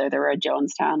 whether they were a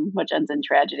Jonestown, which ends in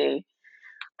tragedy,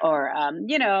 or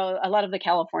a lot of the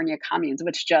California communes,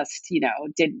 which just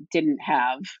didn't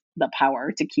have the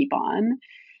power to keep on.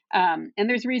 And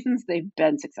there's reasons they've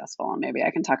been successful, and maybe I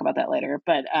can talk about that later.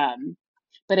 But and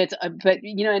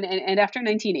after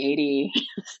 1980,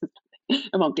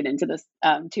 I won't get into this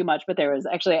too much, but there was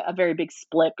actually a very big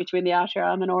split between the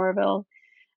ashram and Oroville.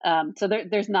 So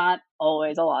there's not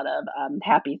always a lot of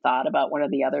happy thought about one or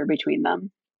the other between them.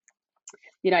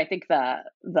 I think the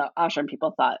ashram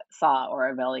people saw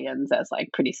Orovillians as like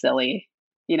pretty silly.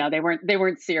 They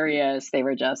weren't serious. They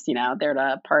were just there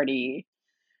to party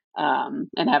and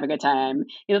have a good time.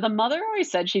 The mother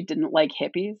always said she didn't like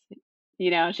hippies.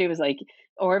 She was like,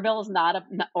 Oroville's not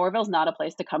a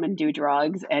place to come and do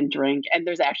drugs and drink. And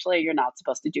there's actually, you're not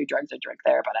supposed to do drugs or drink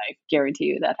there, but I guarantee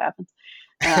you that happens.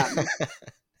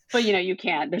 But you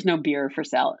can't. There's no beer for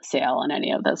sale in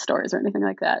any of those stores or anything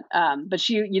like that. But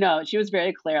she was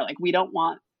very clear. Like, we don't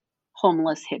want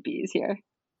homeless hippies here.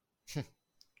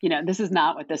 This is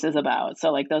not what this is about.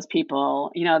 So, like, those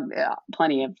people,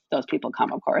 plenty of those people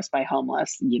come, of course, by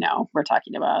homeless. We're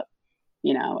talking about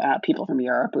people from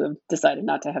Europe who have decided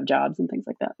not to have jobs and things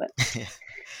like that. But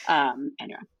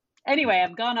anyway,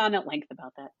 I've gone on at length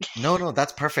about that. No,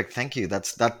 that's perfect. Thank you. I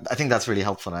think that's really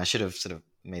helpful. And I should have sort of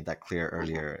made that clear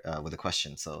earlier with a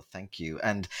question. So thank you.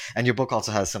 And your book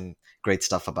also has some great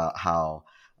stuff about how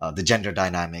the gender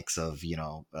dynamics of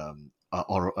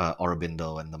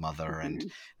Aurobindo and the mother,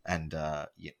 and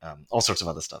all sorts of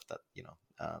other stuff that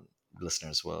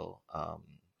listeners will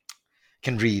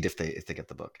can read if they get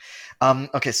the book.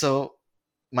 Okay, so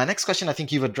my next question, I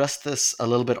think you've addressed this a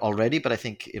little bit already, but I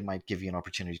think it might give you an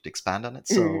opportunity to expand on it.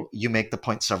 So you make the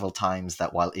point several times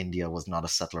that while India was not a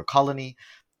settler colony,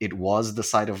 it was the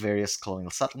site of various colonial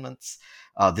settlements.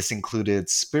 This included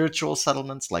spiritual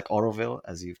settlements like Oroville,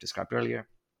 as you've described earlier,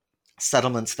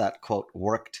 settlements that, quote,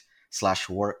 works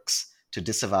to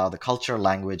disavow the culture,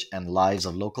 language, and lives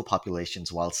of local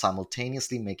populations while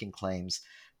simultaneously making claims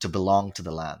to belong to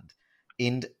the land.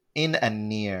 In and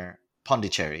near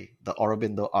Pondicherry, the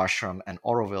Aurobindo Ashram and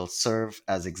Oroville serve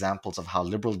as examples of how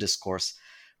liberal discourse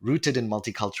rooted in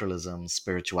multiculturalism,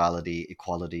 spirituality,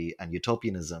 equality, and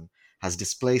utopianism has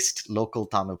displaced local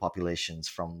Tamil populations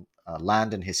from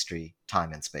land and history,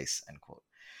 time and space, end quote.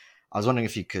 I was wondering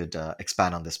if you could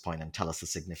expand on this point and tell us the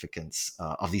significance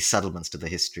of these settlements to the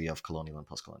history of colonial and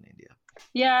post-colonial India.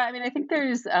 Yeah, I mean, I think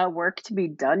there's work to be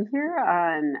done here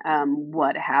on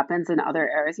what happens in other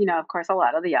areas. Of course, a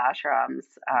lot of the ashrams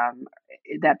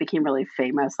that became really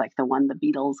famous, like the one the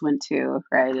Beatles went to,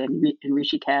 right, in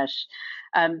Rishikesh.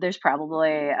 There's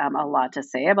probably a lot to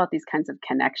say about these kinds of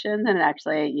connections. And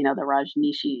actually, the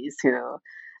Rajneeshis who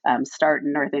start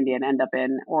in North India and end up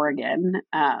in Oregon,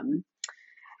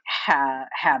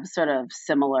 have sort of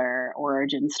similar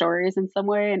origin stories in some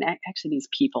way. And actually, these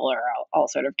people are all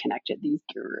sort of connected, these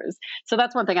gurus. So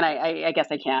that's one thing. And I guess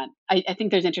I can't, I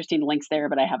think there's interesting links there,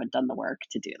 but I haven't done the work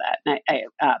to do that. And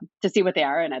to see what they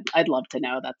are. And I'd love to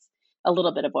know. That's a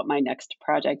little bit of what my next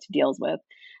project deals with.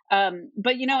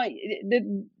 But,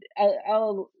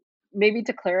 I'll maybe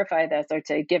to clarify this or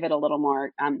to give it a little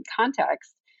more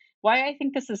context, why I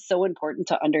think this is so important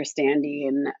to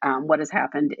understanding what has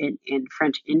happened in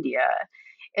French India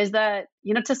is that,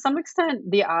 to some extent,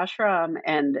 the ashram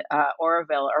and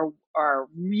Oroville are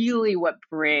really what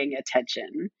bring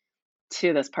attention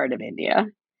to this part of India,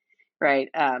 right?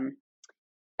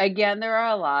 Again, there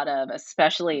are a lot of,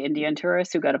 especially Indian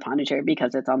tourists who go to Pondicherry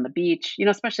because it's on the beach,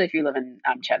 especially if you live in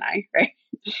Chennai, right?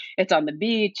 It's on the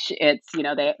beach. It's,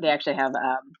 they actually have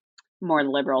more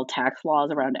liberal tax laws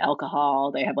around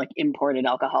alcohol. They have like imported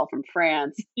alcohol from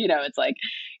France. It's like,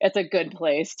 it's a good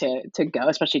place to go,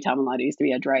 especially Tamil Nadu used to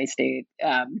be a dry state.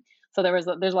 So there's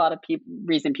a lot of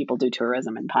reason people do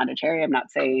tourism in Pondicherry. I'm not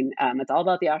saying it's all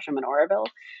about the ashram in Oroville,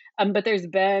 but there's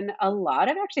been a lot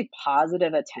of actually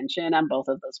positive attention on both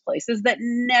of those places that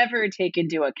never take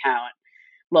into account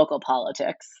local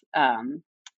politics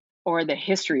or the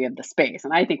history of the space.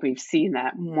 And I think we've seen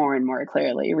that more and more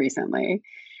clearly recently.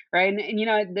 Right.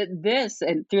 And this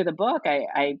and through the book,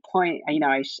 I point,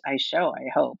 I show, I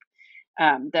hope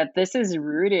that this is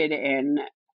rooted in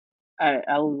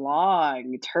a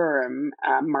long-term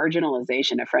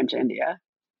marginalization of French India,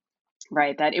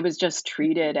 right? That it was just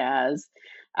treated as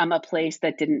a place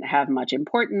that didn't have much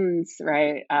importance,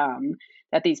 right?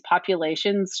 That these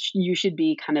populations you should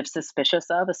be kind of suspicious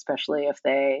of, especially if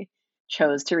they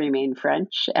chose to remain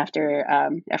French after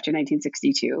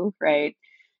 1962, right?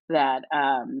 That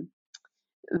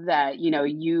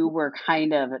you were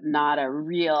kind of not a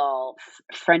real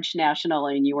French national,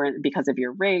 and you weren't because of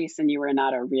your race, and you were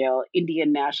not a real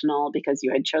Indian national because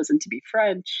you had chosen to be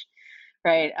French,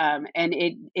 right? And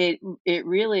it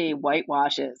really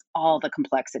whitewashes all the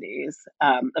complexities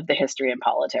of the history and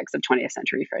politics of 20th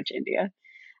century French India.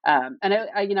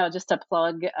 And just to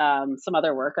plug some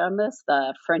other work on this,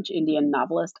 the French Indian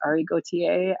novelist Ari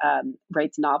Gautier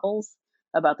writes novels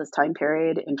about this time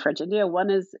period in French India. One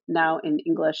is now in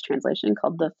English translation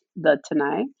called the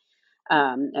Tanai,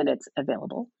 and it's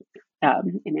available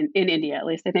in India, at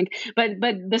least I think.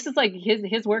 But this is like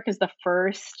his work is the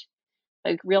first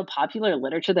like real popular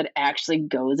literature that actually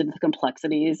goes into the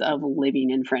complexities of living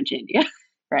in French India.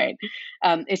 Right.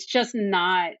 It's just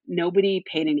not, nobody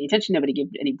paid any attention. Nobody gave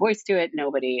any voice to it.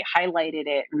 Nobody highlighted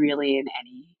it really in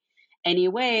any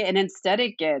way. And instead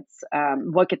it gets,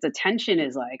 what gets attention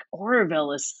is like,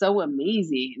 Oroville is so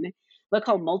amazing. Look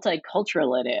how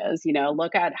multicultural it is,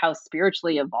 look at how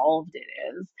spiritually evolved it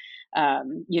is.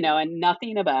 And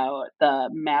nothing about the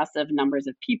massive numbers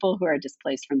of people who are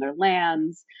displaced from their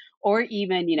lands, or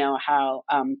even, how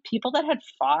people that had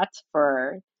fought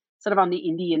for sort of on the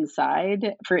Indian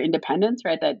side for independence,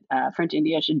 right, that French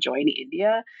India should join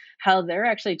India, how they're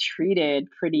actually treated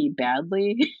pretty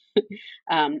badly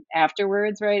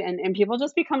afterwards, right? And people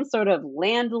just become sort of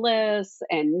landless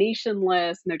and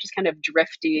nationless, and they're just kind of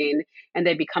drifting, and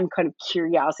they become kind of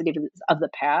curiosity of the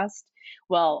past.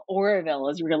 Well, Oroville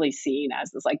is really seen as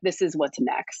this, like, this is what's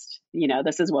next.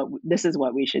 This is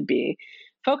what we should be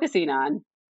focusing on.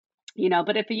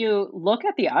 But if you look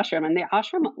at the ashram, and the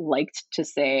ashram liked to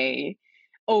say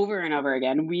over and over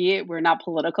again, we're not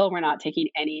political. We're not taking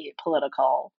any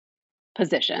political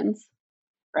positions.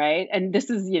 Right. And this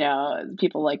is,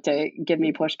 people like to give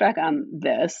me pushback on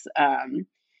this. And,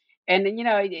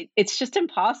 it's just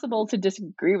impossible to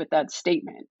disagree with that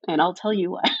statement. And I'll tell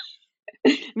you what.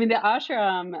 I mean, the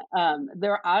ashram,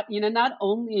 not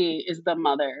only is the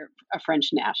mother a French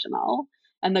national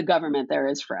and the government there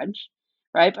is French,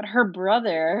 right? But her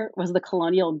brother was the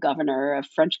colonial governor of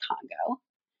French Congo,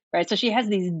 right? So she has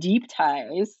these deep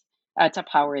ties to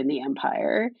power in the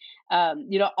empire.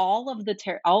 All of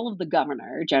the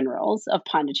governor generals of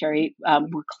Pondicherry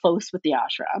were close with the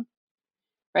ashram.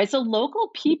 Right. So local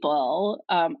people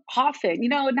often,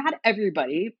 not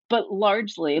everybody, but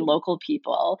largely local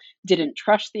people didn't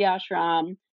trust the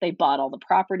ashram. They bought all the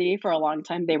property for a long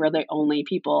time. They were the only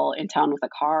people in town with a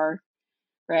car.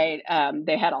 Right.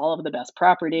 They had all of the best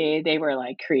property. They were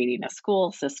like creating a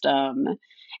school system.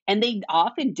 And they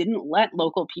often didn't let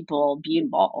local people be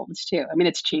involved too. I mean,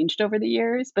 it's changed over the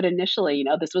years, but initially,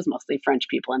 this was mostly French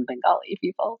people and Bengali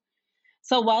people.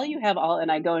 So while you have all,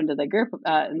 and I go into the group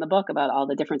in the book about all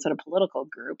the different sort of political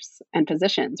groups and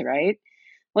positions, right?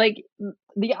 Like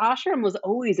the ashram was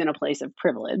always in a place of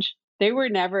privilege. They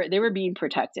were being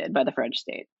protected by the French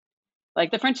state.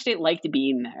 Like the French state liked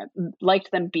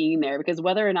them being there because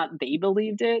whether or not they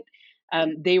believed it,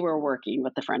 they were working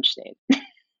with the French state,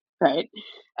 right?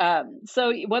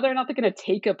 So whether or not they're going to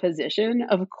take a position,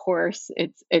 of course,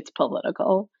 it's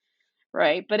political,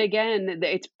 right? But again,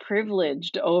 it's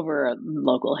privileged over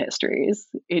local histories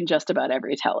in just about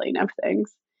every telling of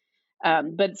things.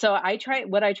 But so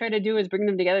what I try to do is bring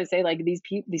them together and say like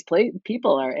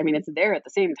people are, I mean, it's there at the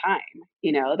same time,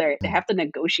 they have to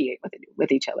negotiate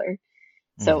with each other.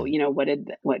 So, what did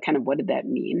that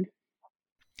mean?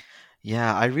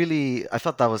 Yeah, I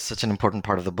thought that was such an important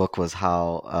part of the book was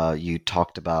how you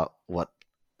talked about what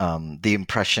the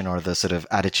impression or the sort of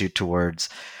attitude towards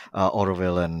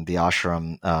Auroville and the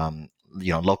ashram,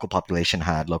 local population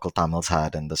had, local Tamils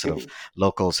had, and the sort of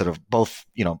local sort of both,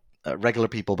 regular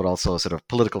people, but also sort of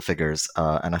political figures.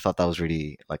 And I thought that was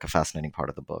really like a fascinating part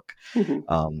of the book.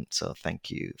 So thank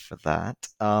you for that.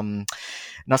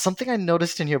 Now, something I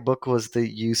noticed in your book was the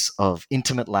use of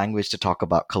intimate language to talk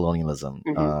about colonialism.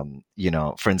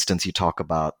 For instance, you talk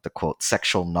about the quote,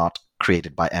 sexual knot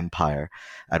created by empire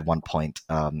at one point.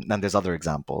 And there's other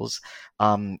examples.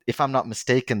 If I'm not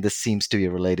mistaken, this seems to be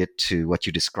related to what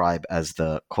you describe as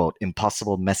the quote,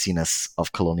 impossible messiness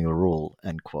of colonial rule,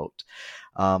 end quote.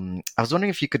 I was wondering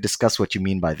if you could discuss what you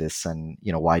mean by this and,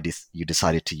 why you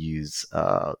decided to use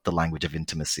the language of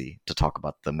intimacy to talk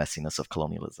about the messiness of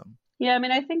colonialism. Yeah, I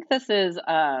mean, I think this is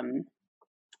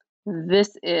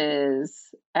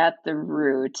at the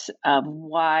root of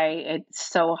why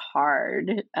it's so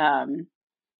hard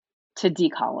to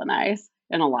decolonize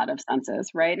in a lot of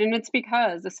senses, right? And it's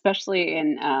because, especially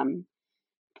in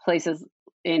places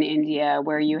in India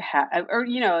where you have, or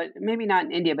maybe not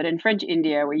in India, but in French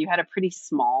India, where you had a pretty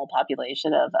small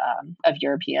population of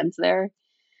Europeans there,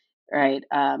 right?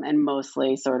 And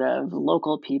mostly sort of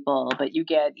local people, but you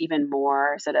get even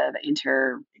more sort of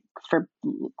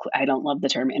I don't love the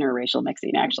term interracial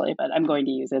mixing actually, but I'm going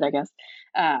to use it, I guess.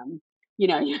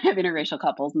 You have interracial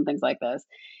couples and things like this.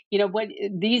 What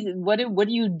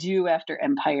do you do after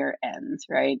empire ends,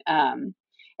 right? And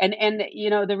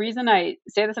the reason I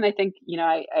say this, and I think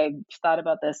I've thought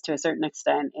about this to a certain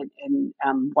extent in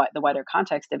what the wider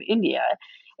context of India,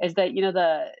 is that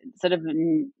the sort of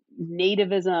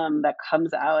nativism that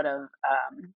comes out of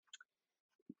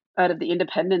the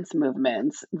independence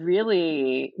movements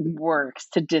really works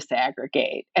to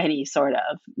disaggregate any sort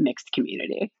of mixed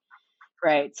community.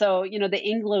 Right. So,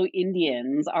 the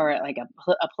Anglo-Indians are like a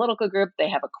political group. They're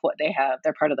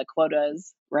part of the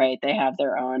quotas, right? They have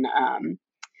their own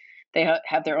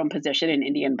have their own position in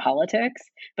Indian politics,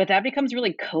 but that becomes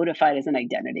really codified as an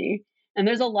identity. And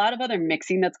there's a lot of other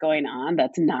mixing that's going on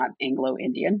that's not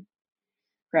Anglo-Indian.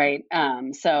 Right.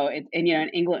 And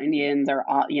Anglo-Indians are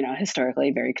all,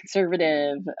 historically very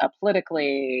conservative,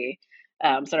 politically,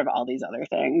 sort of all these other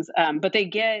things. But they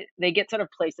get sort of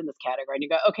placed in this category and you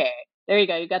go, okay, there you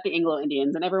go. You got the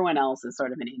Anglo-Indians and everyone else is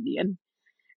sort of an Indian.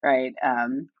 Right.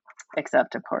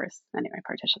 Except of course, anyway,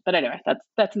 partition. But anyway,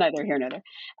 that's neither here nor there.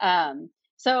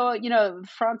 So,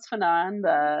 Frantz Fanon,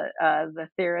 the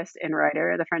theorist and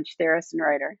writer, the French theorist and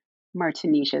writer,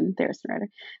 Martinician theorist and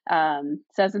writer,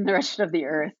 says in The Wretched of the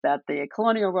Earth that the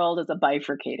colonial world is a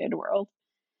bifurcated world,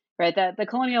 right? That the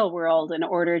colonial world, in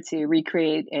order to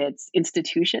recreate its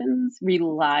institutions,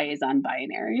 relies on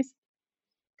binaries.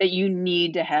 That you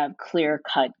need to have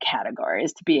clear-cut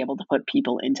categories to be able to put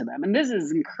people into them. And this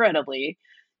is incredibly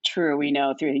true, we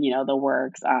know, through, the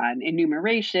works on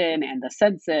enumeration and the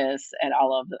census and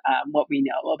all of what we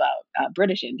know about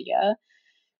British India,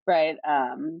 right?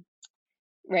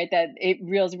 Right, that it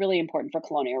is really important for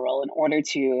colonial rule in order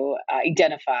to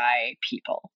identify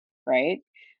people, right?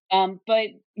 But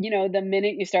the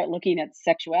minute you start looking at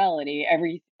sexuality,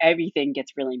 everything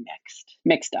gets really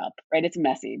mixed up, right? It's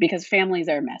messy because families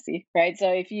are messy, right? So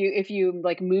if you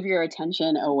like move your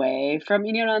attention away from,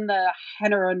 on the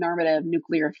heteronormative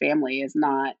nuclear family is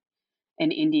not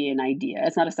an Indian idea.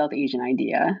 It's not a South Asian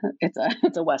idea.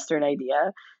 It's a Western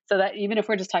idea. So that even if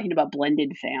we're just talking about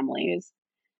blended families,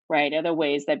 right, other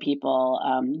ways that people,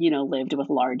 lived with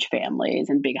large families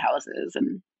and big houses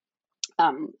and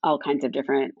all kinds of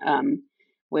different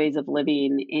ways of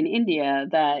living in India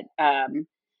that,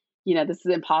 this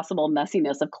is impossible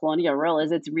messiness of colonial rule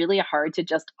is it's really hard to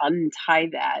just untie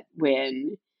that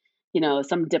when,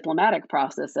 some diplomatic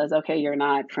process says, okay, you're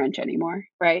not French anymore,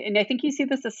 right? And I think you see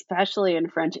this especially in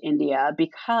French India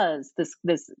because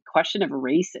this question of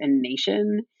race and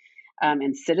nation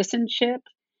and citizenship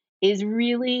is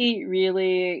really,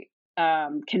 really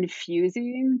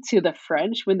confusing to the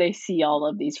French when they see all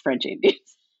of these French Indians.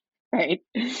 right?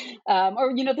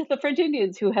 Or, the French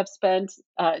Indians who have spent,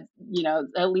 at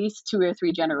least 2 or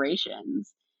 3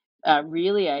 generations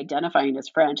really identifying as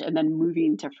French and then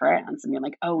moving to France and being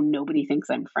like, oh, nobody thinks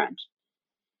I'm French,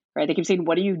 right? They keep saying,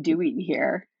 what are you doing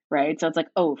here? Right. So it's like,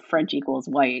 oh, French equals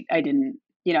white. I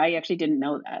actually didn't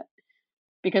know that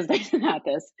because there's not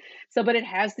this. So, but it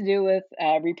has to do with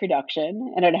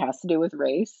reproduction and it has to do with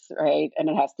race, right? And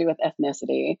it has to do with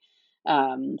ethnicity.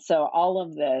 So all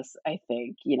of this, I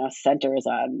think, centers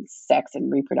on sex and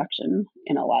reproduction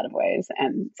in a lot of ways.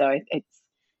 And so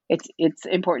it's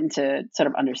important to sort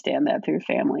of understand that through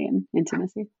family and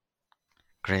intimacy.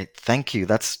 Great, thank you.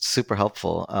 That's super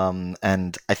helpful.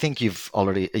 And I think you've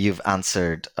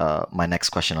answered my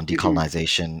next question on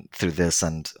decolonization through this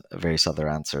and various other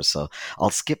answers. So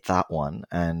I'll skip that one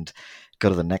and go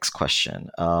to the next question.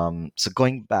 So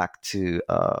going back to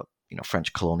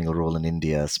French colonial rule in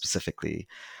India specifically,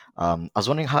 I was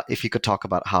wondering if you could talk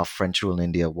about how French rule in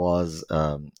India was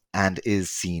and is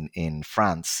seen in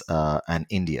France and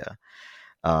India.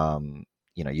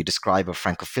 You describe a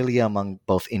Francophilia among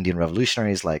both Indian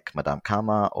revolutionaries like Madame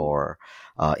Kama or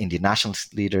Indian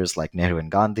nationalist leaders like Nehru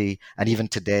and Gandhi, and even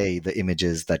today, the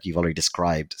images that you've already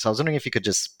described. So I was wondering if you could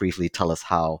just briefly tell us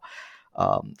how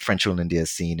French rule in India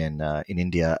is seen in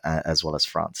India as well as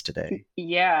France today.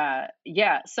 Yeah.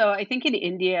 So I think in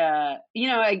India,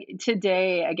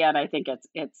 today, again, I think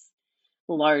it's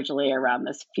largely around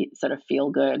this sort of feel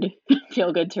good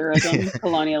tourism,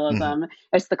 colonialism.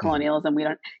 It's the colonialism we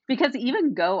don't, because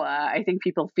even Goa, I think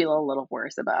people feel a little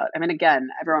worse about. I mean, again,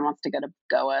 everyone wants to go to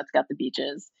Goa. It's got the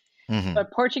beaches.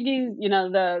 But Portuguese,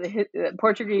 the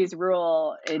Portuguese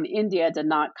rule in India did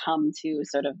not come to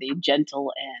sort of the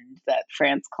gentle end that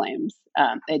France claims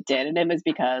it did. And it was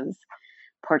because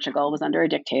Portugal was under a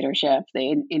dictatorship.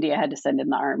 India had to send in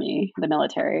the army, the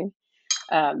military,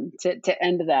 to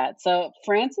end that. So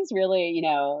France is really,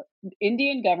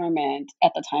 Indian government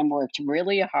at the time worked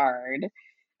really hard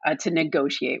to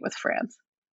negotiate with France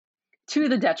to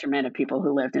the detriment of people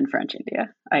who lived in French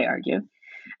India, I argue.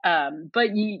 But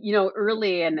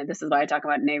early, and this is why I talk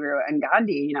about Nehru and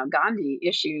Gandhi. Gandhi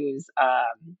issues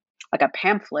like a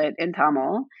pamphlet in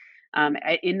Tamil in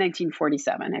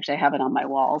 1947. Actually, I have it on my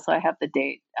wall, so I have the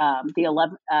date. The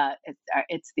 11th.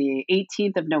 It's the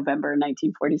 18th of November,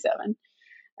 1947.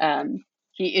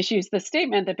 He issues the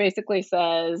statement that basically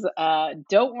says,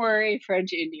 "Don't worry,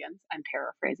 French Indians." I'm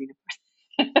paraphrasing, of course.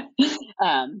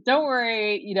 Don't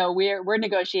worry, we're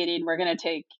negotiating. We're going to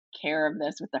take care of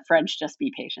this with the French. Just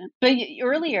be patient. But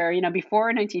earlier,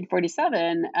 before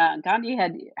 1947, Gandhi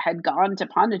had gone to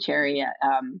Pondicherry,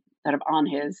 sort of on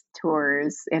his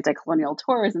tours, anti-colonial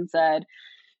tours, and said,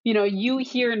 you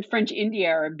here in French India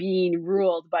are being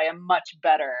ruled by a much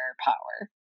better power.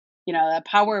 That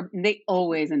power, they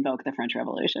always invoke the French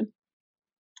Revolution.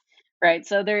 Right.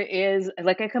 So there is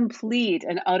like a complete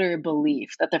and utter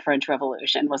belief that the French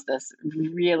Revolution was this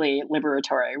really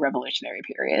liberatory revolutionary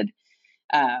period.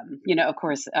 Of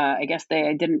course, I guess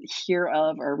they didn't hear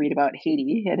of or read about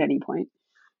Haiti at any point.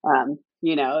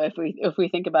 If we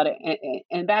think about it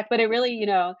and back, but it really,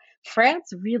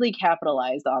 France really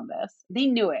capitalized on this. They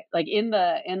knew it. Like in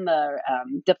the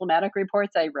diplomatic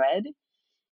reports I read,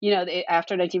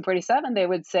 after 1947, they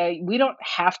would say, we don't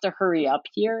have to hurry up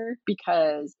here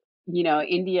because,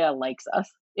 India likes us.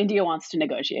 India wants to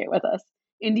negotiate with us.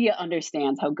 India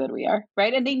understands how good we are,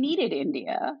 right? And they needed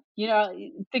India.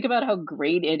 Think about how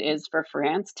great it is for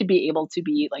France to be able to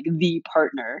be like the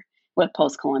partner with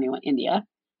post-colonial India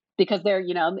because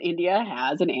India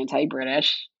has an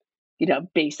anti-British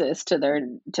basis to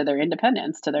their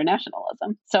independence, to their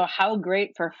nationalism. So how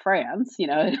great for France,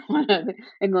 one of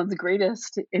England's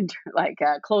greatest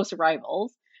close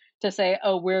rivals, to say,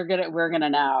 oh, we're gonna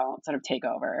now sort of take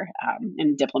over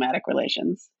in diplomatic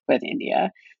relations with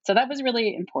India. So that was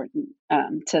really important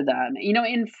to them.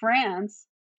 In France,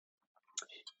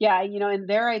 and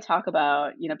there I talk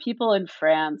about, people in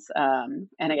France, and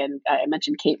again, I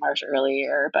mentioned Kate Marsh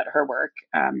earlier, but her work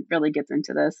really gets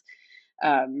into this.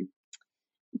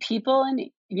 People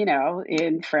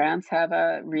in France have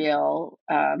a real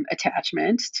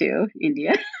attachment to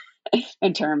India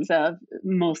in terms of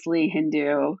mostly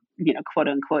Hindu, quote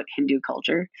unquote Hindu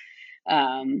culture,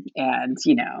 and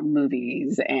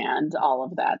movies and all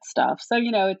of that stuff. So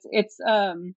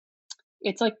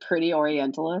it's like pretty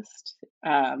Orientalist.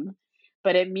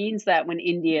 But it means that when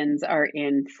Indians are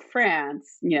in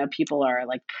France, people are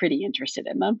like pretty interested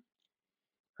in them.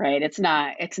 Right. It's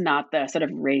not the sort of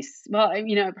race. Well,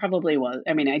 it probably was.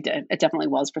 I mean, it definitely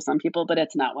was for some people, but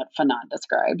it's not what Fanon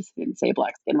describes in, say,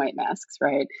 Black Skin, White Masks.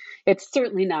 Right. It's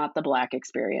certainly not the Black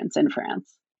experience in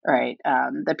France. Right.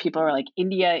 The people are like,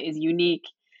 India is unique.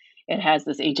 it has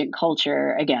this ancient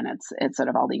culture. Again, it's sort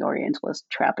of all the Orientalist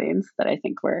trappings that I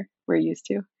think we're used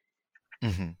to.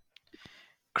 Mm-hmm.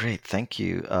 Great, thank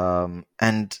you.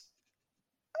 And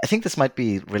I think this might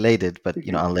be related, but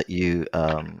I'll let you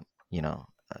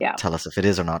tell us if it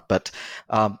is or not. But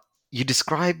you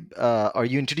describe or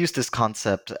you introduced this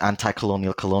concept,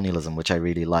 anti-colonial colonialism, which I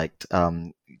really liked.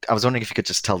 I was wondering if you could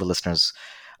just tell the listeners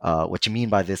what you mean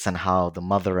by this and how the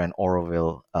mother and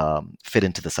Oroville fit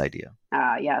into this idea.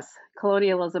 Yes,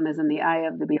 colonialism is in the eye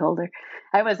of the beholder.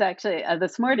 I was actually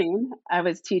this morning. I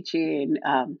was teaching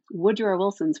Woodrow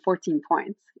Wilson's 14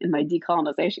 Points in my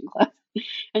decolonization class,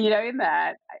 and in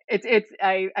that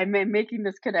I'm making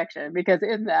this connection because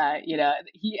in that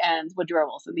he ends Woodrow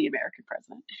Wilson, the American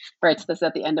president, writes this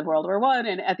at the end of World War I,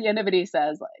 and at the end of it he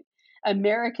says like,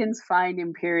 Americans find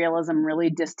imperialism really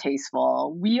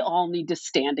distasteful. We all need to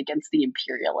stand against the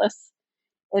imperialists.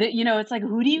 And it's like,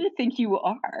 who do you think you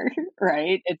are?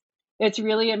 Right? It's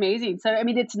really amazing. So, I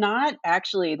mean, it's not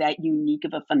actually that unique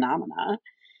of a phenomena.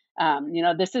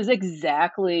 This is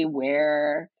exactly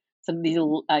where some of these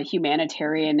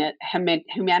humanitarian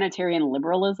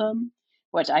liberalism,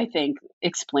 which I think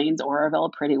explains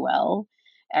Oroville pretty well,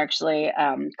 actually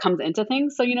comes into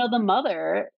things. So, the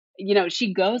mother,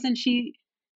 she goes and she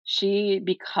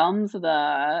becomes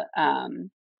the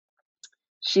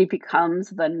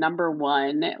number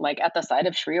one, like at the side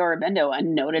of Sri Aurobindo, a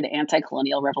noted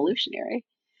anti-colonial revolutionary,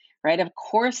 right? Of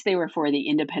course they were for the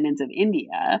independence of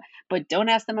India, but don't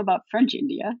ask them about French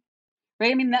India,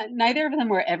 right? I mean, neither of them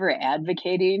were ever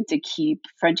advocating to keep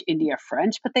French India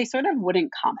French, but they sort of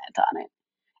wouldn't comment on it.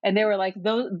 And they were like,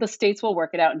 the states will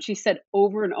work it out. And she said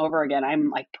over and over again,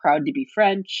 I'm like proud to be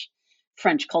French.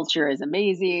 French culture is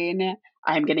amazing.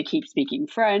 I'm going to keep speaking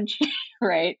French,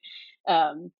 right?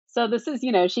 So this is,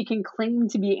 she can claim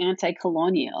to be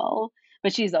anti-colonial,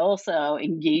 but she's also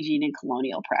engaging in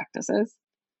colonial practices,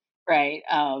 right?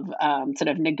 Of sort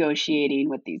of negotiating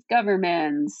with these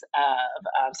governments,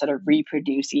 of sort of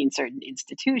reproducing certain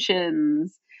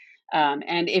institutions.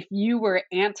 And if you were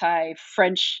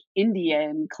anti-French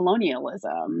Indian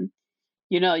colonialism,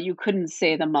 you couldn't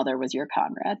say the mother was your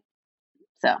comrade.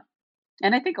 So,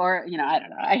 and I think, I don't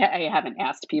know, I haven't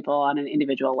asked people on an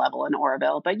individual level in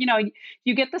Oroville, but,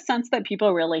 you get the sense that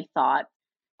people really thought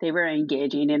they were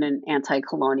engaging in an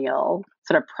anti-colonial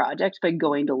sort of project by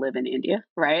going to live in India,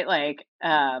 right? Like,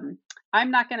 I'm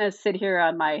not going to sit here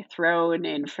on my throne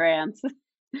in France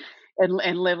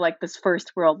and live like this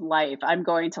first world life. I'm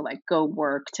going to like go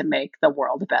work to make the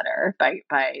world better by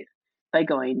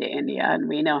going to India. And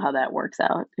we know how that works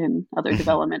out in other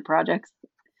development projects,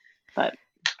 but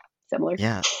similar.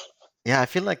 Yeah. Yeah, I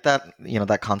feel like that,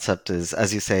 that concept is,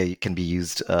 as you say, can be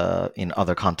used in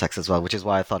other contexts as well, which is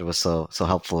why I thought it was so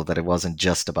helpful that it wasn't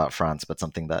just about France, but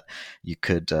something that you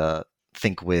could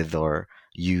think with or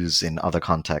use in other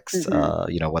contexts,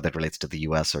 whether it relates to the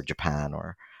US or Japan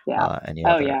or any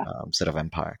other sort of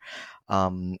empire.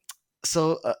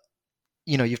 So,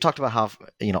 you've talked about how,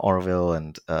 Oroville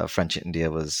and French India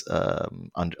was,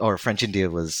 French India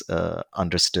was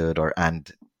understood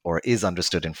or is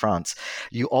understood in France.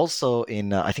 You also,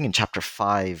 I think in chapter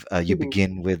 5, you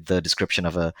begin with the description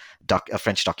of a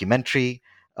French documentary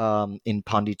in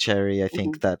Pondicherry, I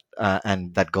think that,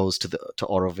 and that goes to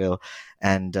Oroville.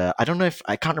 And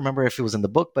I can't remember if it was in the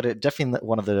book, but it definitely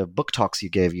one of the book talks you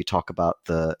gave, you talk about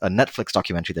a Netflix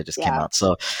documentary that just came out.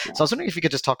 So I was wondering if you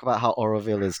could just talk about how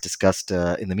Oroville is discussed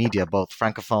in the media, both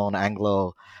Francophone,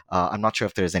 Anglo. I'm not sure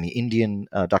if there's any Indian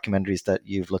documentaries that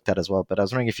you've looked at as well, but I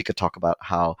was wondering if you could talk about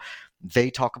how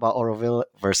they talk about Oroville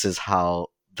versus how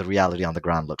the reality on the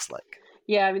ground looks like.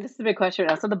 Yeah, I mean, this is a big question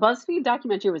right now. So the BuzzFeed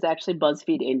documentary was actually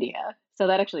BuzzFeed India. So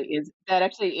that actually is,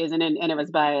 and it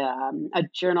was by a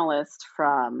journalist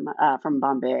from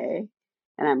Bombay,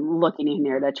 and I'm looking in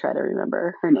here to try to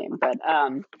remember her name, but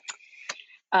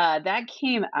that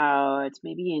came out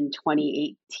maybe in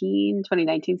 2018,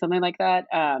 2019, something like that,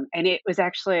 and it was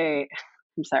actually,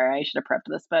 I'm sorry, I should have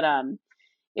prepped this, but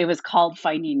it was called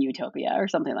Finding Utopia or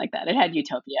something like that. It had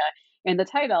Utopia in the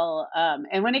title.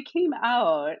 And when it came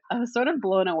out, I was sort of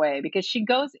blown away because she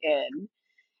goes in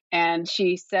and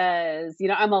she says,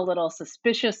 I'm a little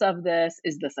suspicious of this.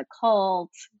 Is this a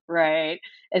cult? Right?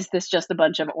 Is this just a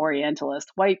bunch of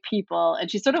Orientalist white people? And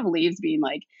she sort of leaves being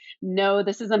like, no,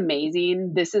 this is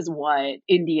amazing. This is what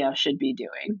India should be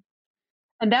doing.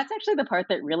 And that's actually the part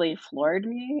that really floored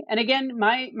me. And again,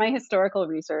 my historical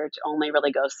research only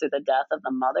really goes through the death of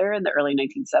the mother in the early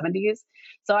 1970s.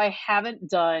 So I haven't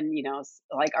done,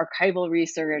 like archival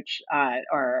research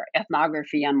or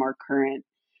ethnography on more current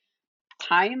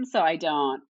time. So I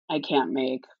can't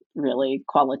make really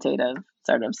qualitative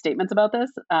sort of statements about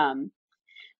this.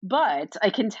 But I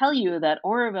can tell you that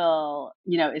Oroville,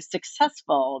 is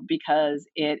successful because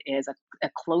it is a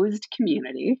closed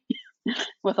community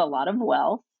with a lot of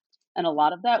wealth. And a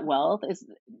lot of that wealth is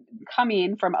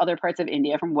coming from other parts of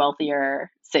India, from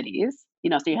wealthier cities.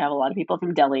 So you have a lot of people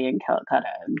from Delhi and Calcutta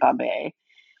and Bombay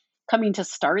coming to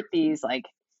start these like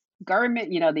garment,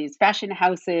 these fashion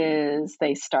houses.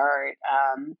 They start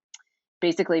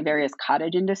basically various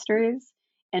cottage industries,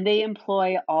 and they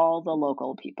employ all the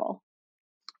local people,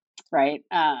 right?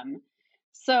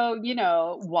 So,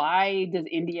 why does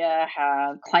India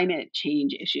have climate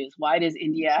change issues? Why does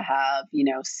India have,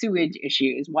 sewage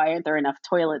issues? Why aren't there enough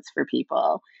toilets for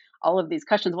people? All of these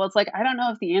questions. Well, it's like, I don't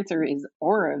know if the answer is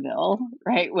Oroville,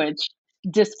 right? Which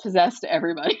dispossessed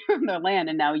everybody from their land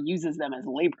and now uses them as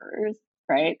laborers,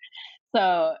 right?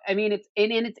 So, I mean, it's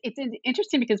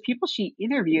interesting because people she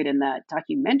interviewed in that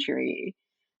documentary,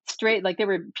 straight like there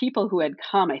were people who had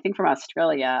come, I think, from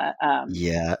Australia.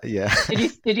 Yeah.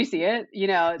 Did you see it?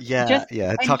 Yeah, Just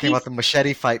yeah. and Talking he's about the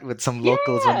machete fight with some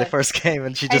locals when they yeah, first came,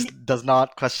 and she and just does not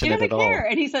he question it at doesn't all. care,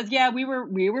 and he says, "Yeah, we were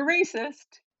racist.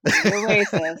 We were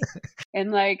racist."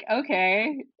 And like,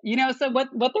 okay, so what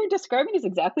they're describing is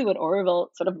exactly what Orville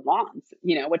sort of wants,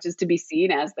 which is to be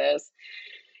seen as this.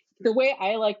 The way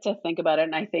I like to think about it,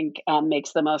 and I think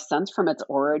makes the most sense from its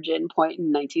origin point in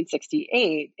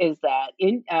 1968, is that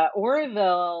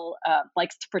Oroville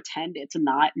likes to pretend it's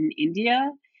not in India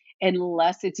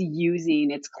unless it's using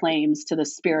its claims to the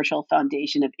spiritual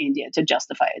foundation of India to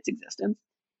justify its existence.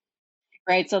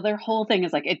 Right. So their whole thing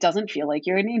is like, it doesn't feel like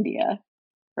you're in India.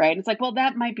 Right. It's like, well,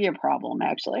 that might be a problem,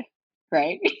 actually.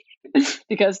 Right.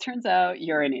 Because turns out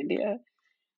you're in India.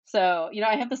 So,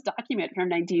 I have this document from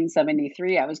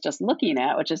 1973 I was just looking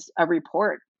at, which is a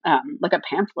report, like a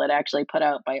pamphlet actually put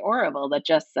out by Oroville that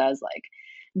just says, like,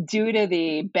 due to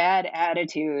the bad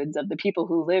attitudes of the people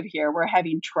who live here, we're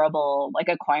having trouble like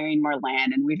acquiring more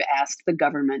land, and we've asked the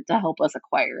government to help us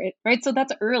acquire it. Right. So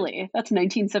that's early. That's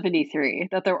 1973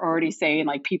 that they're already saying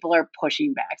like people are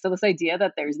pushing back. So this idea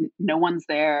that there's no one's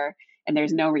there and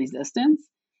there's no resistance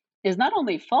is not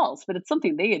only false, but it's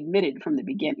something they admitted from the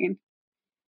beginning.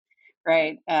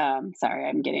 Right. Sorry,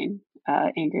 I'm getting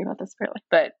angry about this really,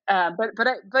 but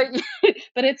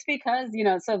but it's because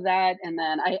so that, and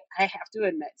then I have to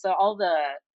admit, so all the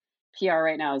PR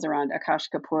right now is around Akash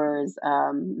Kapoor's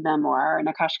memoir, and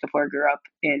Akash Kapoor grew up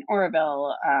in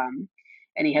Oroville,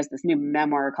 and he has this new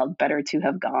memoir called Better to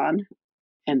Have Gone,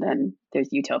 and then there's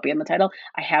Utopia in the title.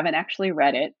 I haven't actually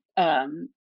read it.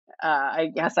 I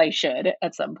guess I should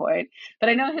at some point. But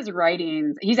I know his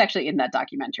writings. He's actually in that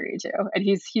documentary too, and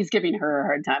he's giving her a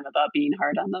hard time about being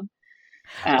hard on them.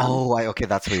 Oh, okay,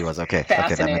 that's who he was. Okay, okay, that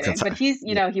makes Fascinating. sense. But he's,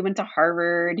 Yeah. he went to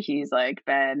Harvard. He's like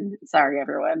been, sorry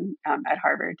everyone, at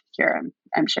Harvard here.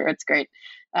 I'm sure it's great.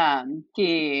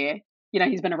 He,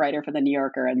 he's been a writer for the New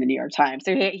Yorker and the New York Times,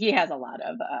 so he has a lot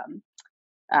of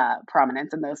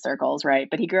prominence in those circles, right?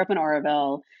 But he grew up in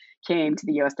Oroville, came to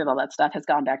the U.S., did all that stuff, has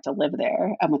gone back to live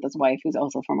there with his wife, who's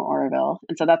also from Oroville,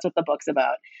 and so that's what the book's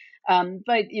about.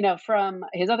 But from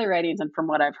his other writings and from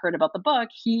what I've heard about the book,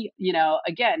 he,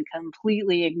 again,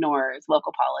 completely ignores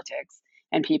local politics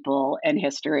and people and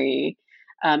history.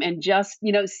 And just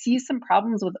sees some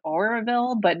problems with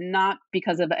Oroville, but not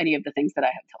because of any of the things that I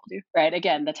have told you. Right?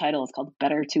 Again, the title is called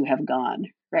 "Better to Have Gone."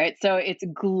 Right? So it's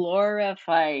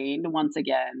glorifying once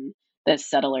again the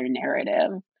settler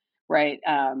narrative, right?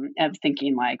 Of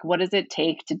thinking like, what does it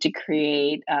take to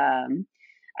create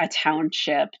a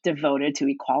township devoted to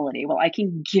equality? Well, I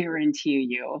can guarantee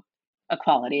you,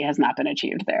 equality has not been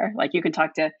achieved there. Like you can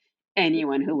talk to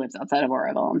anyone who lives outside of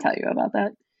Oroville and tell you about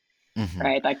that. Mm-hmm.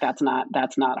 Right? Like that's not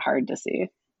hard to see.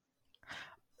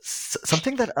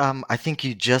 Something that I think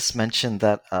you just mentioned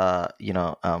that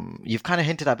you've kind of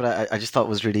hinted at, but I just thought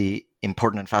was really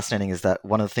important and fascinating is that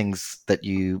one of the things that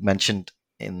you mentioned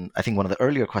in I think one of the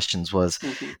earlier questions was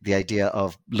the idea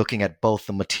of looking at both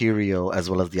the material as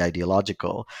well as the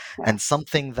ideological. Yeah. And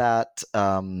something that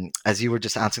as you were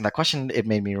just answering that question, it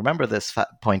made me remember this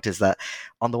point is that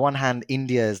on the one hand,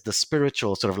 India is the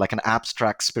spiritual, sort of like an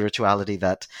abstract spirituality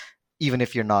that even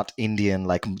if you're not Indian,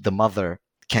 like the mother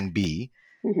can be.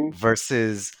 Mm-hmm.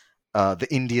 Versus the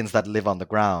Indians that live on the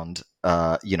ground,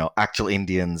 actual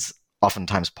Indians,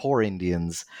 oftentimes poor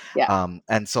Indians. Yeah.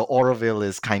 And so Oroville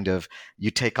is kind of,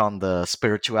 you take on the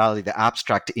spirituality, the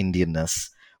abstract Indianness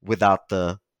without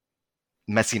the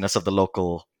messiness of the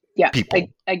local people.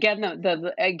 Again,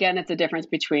 again, it's a difference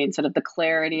between sort of the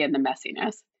clarity and the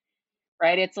messiness,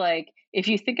 right? It's like, if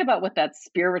you think about what that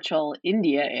spiritual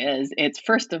India is, it's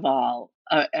first of all,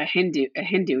 a Hindu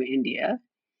India.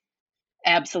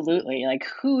 Absolutely. Like,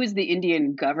 who is the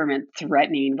Indian government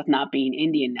threatening with not being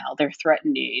Indian now? They're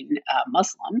threatening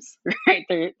Muslims, right?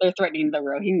 They're threatening the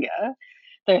Rohingya.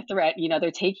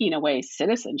 They're taking away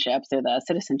citizenship through the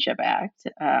Citizenship Act.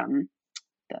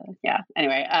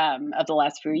 Anyway, of the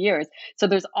last few years. So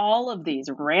there's all of these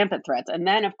rampant threats. And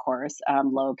then, of course,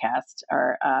 low caste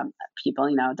or people,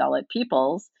 Dalit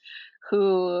peoples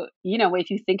who, if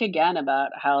you think again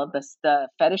about how the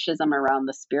fetishism around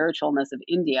the spiritualness of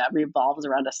India revolves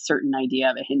around a certain idea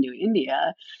of a Hindu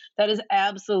India, that is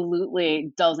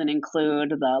absolutely doesn't include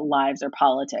the lives or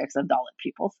politics of Dalit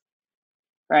peoples.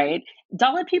 Right?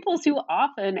 Dalit peoples who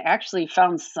often actually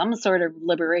found some sort of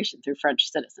liberation through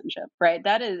French citizenship, right?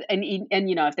 That is, and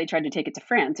if they tried to take it to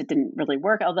France, it didn't really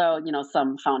work. Although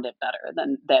some found it better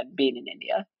than being in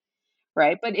India,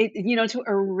 right? But to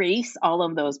erase all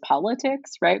of those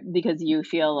politics, right? Because you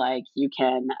feel like you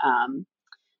can,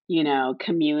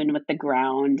 commune with the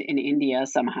ground in India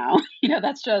somehow.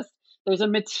 That's just, there's a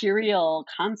material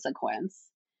consequence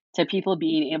to people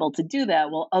being able to do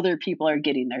that while other people are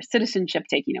getting their citizenship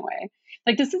taken away.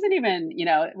 Like, this isn't even,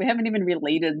 we haven't even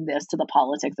related this to the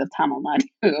politics of Tamil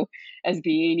Nadu as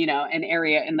being, an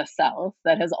area in the South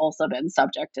that has also been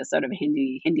subject to sort of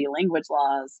Hindi language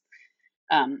laws,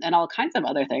 and all kinds of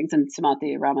other things. And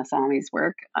Sumatri Ramaswamy's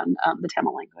work on the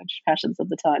Tamil language, Passions of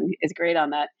the Tongue, is great on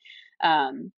that.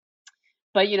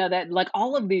 But that, like,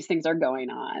 all of these things are going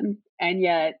on, and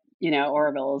yet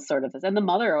Oroville is sort of this. And the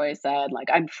mother always said, like,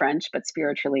 I'm French, but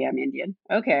spiritually I'm Indian.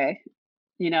 Okay,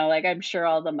 like, I'm sure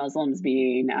all the Muslims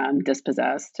being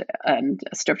dispossessed and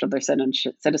stripped of their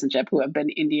citizenship who have been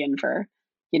Indian for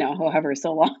however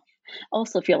so long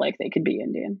also feel like they could be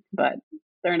Indian, but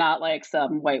they're not like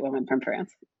some white woman from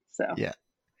France. So yeah.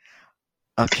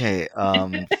 Okay.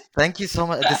 Thank you so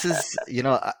much. This is,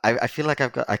 I feel like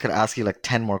I could ask you like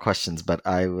 10 more questions, but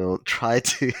I will try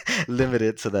to limit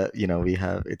it so that,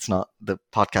 the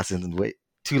podcast isn't way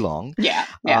too long. Yeah.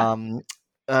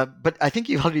 But I think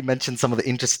you've already mentioned some of the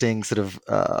interesting sort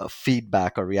of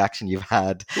feedback or reaction you've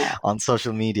had on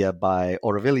social media by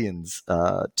Orovillians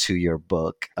to your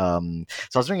book. So I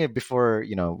was wondering if before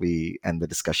we end the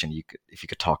discussion, if you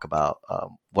could talk about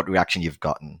what reaction you've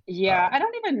gotten. Yeah, I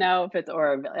don't even know if it's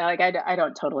Oroville. Like, I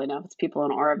don't totally know if it's people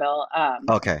in Oroville.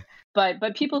 Okay.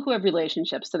 But people who have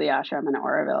relationships to the ashram in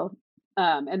Oroville.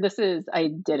 And I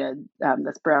did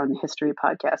this Brown history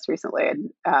podcast recently,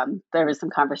 and there was some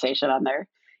conversation on their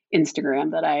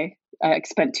Instagram that I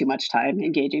spent too much time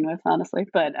engaging with, honestly.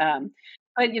 But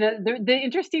the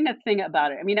interesting thing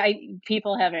about it, I mean,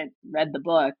 people haven't read the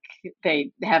book.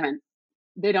 They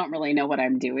don't really know what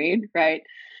I'm doing, right?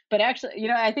 But actually,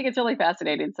 I think it's really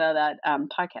fascinating. So that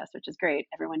podcast, which is great,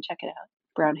 everyone check it out,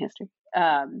 Brown History.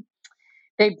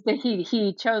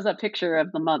 He chose a picture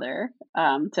of the mother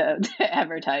to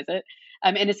advertise it.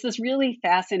 And it's this really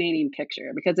fascinating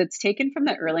picture because it's taken from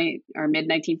the early or mid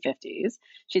 1950s.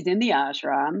 She's in the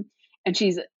ashram and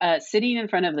she's sitting in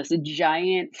front of this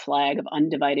giant flag of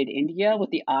undivided India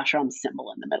with the ashram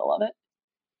symbol in the middle of it.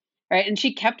 Right. And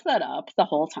she kept that up the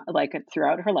whole time, like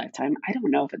throughout her lifetime. I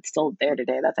don't know if it's still there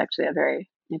today. That's actually a very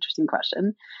interesting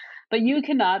question. But you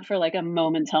cannot for like a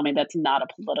moment tell me that's not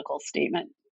a political statement.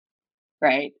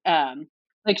 Right.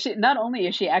 Like, not only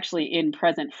is she actually in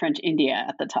present French India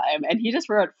at the time, and he just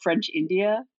wrote French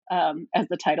India as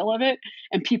the title of it,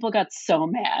 and people got so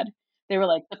mad. They were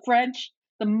like,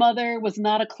 the mother was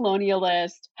not a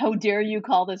colonialist. How dare you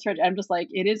call this French? I'm just like,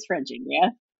 it is French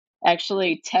India,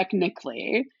 actually,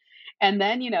 technically. And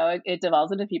then, it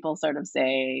devolves into people sort of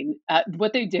saying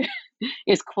what they do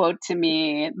is quote to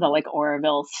me the like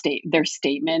Oroville their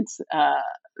statements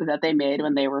that they made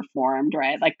when they were formed,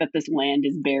 right? Like that this land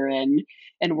is barren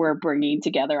and we're bringing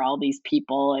together all these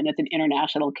people and it's an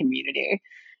international community.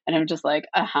 And I'm just like,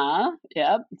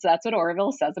 yep. So that's what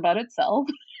Oroville says about itself,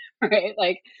 right?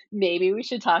 Like maybe we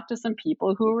should talk to some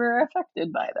people who were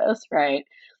affected by this, right?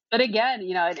 But again,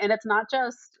 and it's not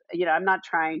just, I'm not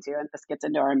trying to, and this gets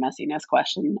into our messiness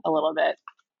question a little bit.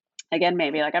 Again,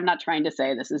 maybe like I'm not trying to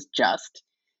say this is just,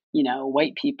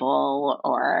 white people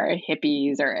or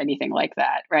hippies or anything like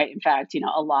that, right? In fact,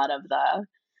 a lot of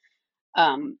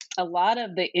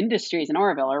the industries in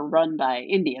Oroville are run by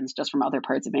Indians just from other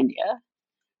parts of India,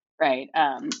 right?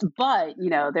 But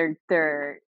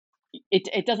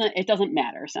it doesn't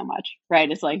matter so much,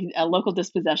 right? It's like a local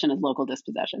dispossession is local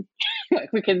dispossession.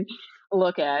 Like we can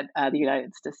look at the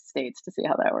United States to see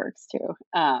how that works too.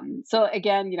 So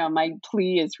again, my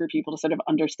plea is for people to sort of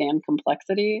understand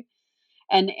complexity,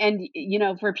 and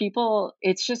for people,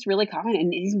 it's just really common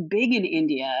and it's big in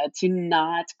India to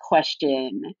not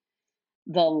question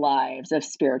the lives of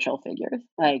spiritual figures,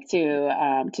 like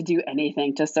to do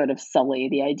anything to sort of sully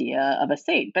the idea of a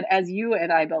saint. But as you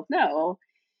and I both know,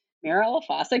 Mira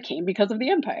Alfasa came because of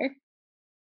the empire.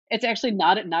 It's actually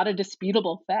not a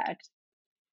disputable fact,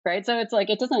 right? So it's like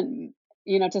it doesn't,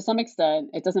 to some extent,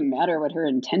 it doesn't matter what her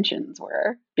intentions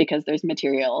were because there's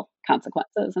material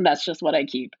consequences, and that's just what I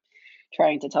keep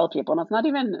trying to tell people. And it's not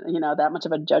even that much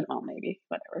of a judgment. Well, maybe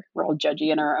whatever. We're all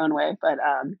judgy in our own way, but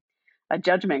a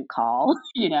judgment call,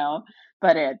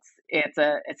 But it's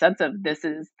a sense of this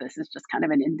is just kind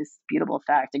of an indisputable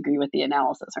fact. Agree with the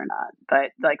analysis or not,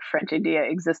 but like French India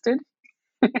existed,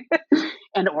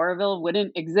 and Oroville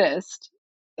wouldn't exist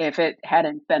if it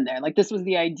hadn't been there. Like this was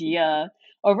the idea.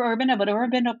 Aurobindo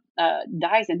dies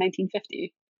in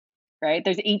 1950, right?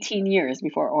 There's 18 years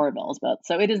before Oroville's built,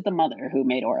 so it is the mother who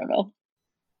made Oroville.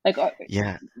 Like,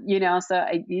 yeah, so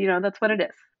that's what it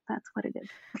is. That's what it is.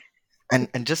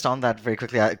 And just on that very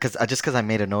quickly, because I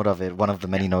made a note of it, one of the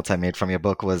many notes I made from your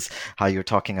book was how you're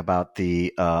talking about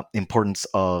the importance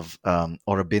of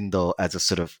Aurobindo as a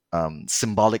sort of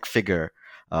symbolic figure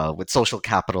with social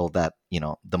capital that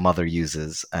the mother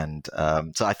uses, and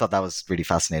so I thought that was really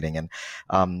fascinating.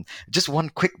 And just one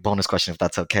quick bonus question, if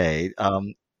that's okay.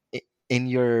 In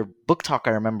your book talk,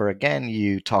 I remember again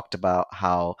you talked about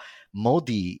how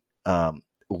Modi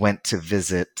went to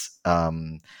visit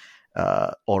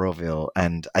Oroville,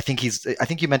 and I think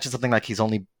you mentioned something like he's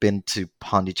only been to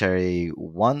Pondicherry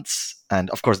once, and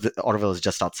of course Oroville is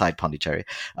just outside Pondicherry.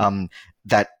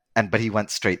 But he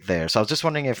went straight there. So I was just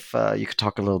wondering if you could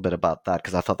talk a little bit about that,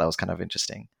 because I thought that was kind of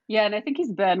interesting. Yeah, and I think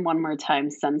he's been one more time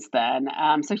since then.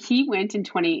 So he went in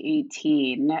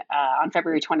 2018 on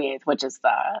February 28th, which is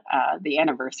the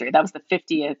anniversary. That was the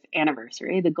 50th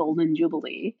anniversary, the Golden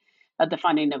Jubilee of the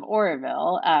funding of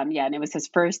Oroville. And it was his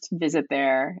first visit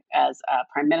there as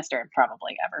prime minister,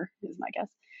 probably ever, is my guess.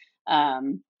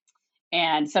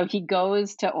 And so he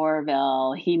goes to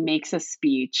Oroville, he makes a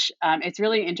speech. It's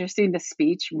really interesting. The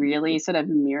speech really sort of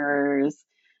mirrors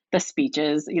the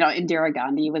speeches. Indira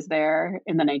Gandhi was there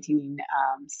in the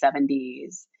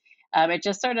 1970s. It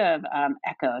just sort of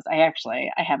echoes. I have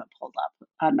it pulled up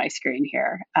on my screen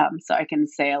here, so I can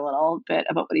say a little bit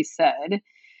about what he said.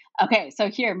 Okay, so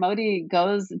here Modi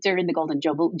goes during the Golden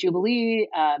Jubilee.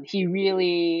 He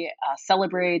really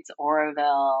celebrates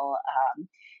Oroville.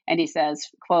 And he says,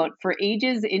 quote, "For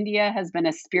ages, India has been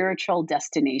a spiritual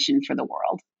destination for the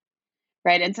world,"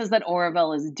 right? And says that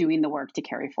Oroville is doing the work to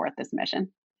carry forth this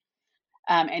mission.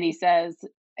 And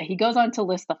he goes on to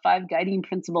list the 5 guiding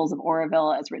principles of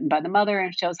Oroville as written by the mother,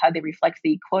 and shows how they reflect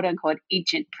the quote unquote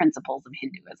ancient principles of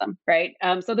Hinduism, right?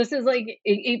 So this is like,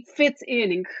 it fits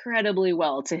in incredibly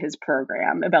well to his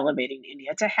program of elevating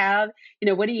India. To have,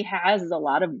 what he has is a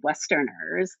lot of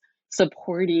Westerners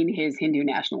supporting his Hindu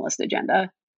nationalist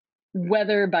agenda,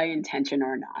 whether by intention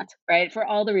or not, right? For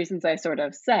all the reasons I sort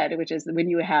of said, which is when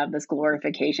you have this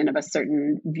glorification of a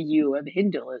certain view of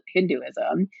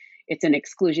Hinduism, it's an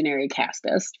exclusionary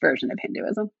casteist version of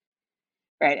Hinduism,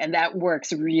 right? And that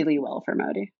works really well for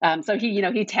Modi. So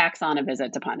he tacks on a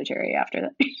visit to Pondicherry after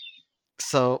that.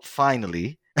 So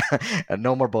finally,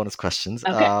 no more bonus questions.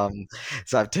 Okay.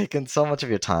 So I've taken so much of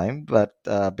your time, but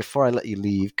before I let you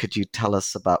leave, could you tell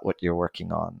us about what you're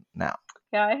working on now?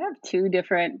 Yeah, I have 2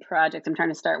 different projects I'm trying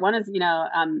to start. One is,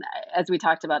 as we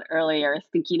talked about earlier,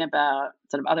 thinking about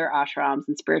sort of other ashrams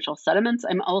and spiritual settlements.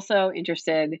 I'm also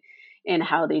interested in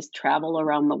how these travel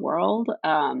around the world.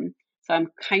 So I'm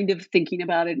kind of thinking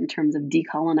about it in terms of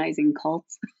decolonizing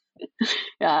cults.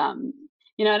 I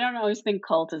don't always think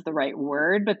cult is the right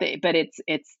word, but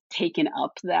it's taken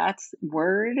up that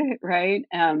word, right?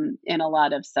 In a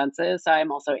lot of senses. So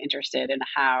I'm also interested in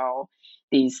how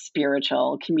these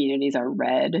spiritual communities are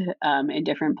read in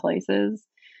different places.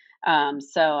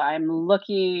 So I'm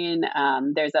looking.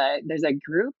 There's a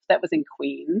group that was in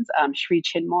Queens, Sri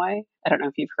Chinmoy. I don't know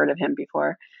if you've heard of him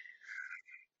before.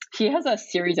 He has a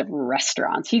series of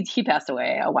restaurants. He passed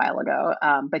away a while ago,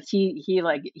 but he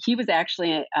was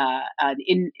actually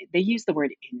they use the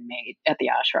word inmate at the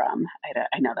ashram.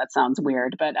 I know that sounds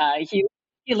weird, but he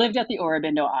lived at the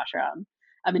Aurobindo ashram.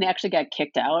 I mean, he actually got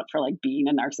kicked out for like being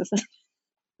a narcissist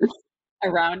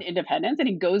around independence, and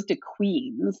he goes to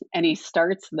Queens and he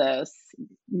starts this,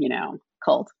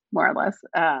 cult, more or less.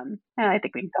 And I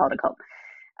think we can call it a cult.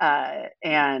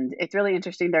 And it's really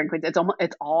interesting there in Queens. It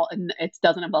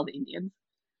doesn't involve Indians.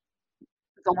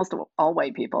 It's almost all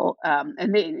white people.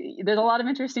 And there's a lot of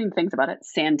interesting things about it.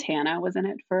 Santana was in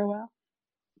it for a while.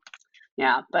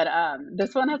 Yeah, but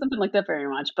this one hasn't been looked up very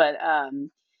much.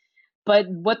 But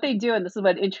what they do, and this is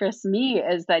what interests me,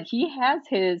 is that he has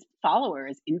his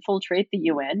followers infiltrate the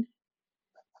UN,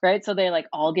 right? So they like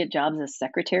all get jobs as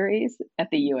secretaries at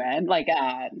the UN, like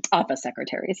office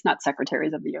secretaries, not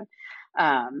secretaries of the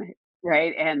UN,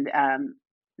 right? And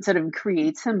sort of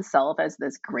creates himself as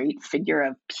this great figure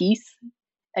of peace.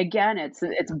 Again, it's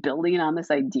building on this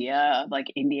idea of like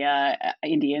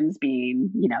Indians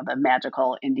being, the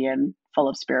magical Indian full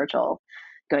of spiritual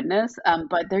goodness.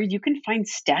 But there you can find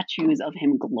statues of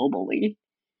him globally,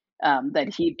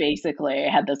 that he basically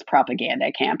had this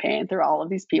propaganda campaign through all of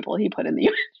these people he put in the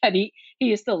UN. And he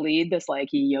used to lead this like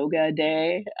yoga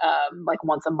day, like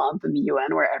once a month in the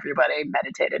UN where everybody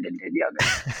meditated and did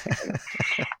yoga.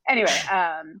 Anyway,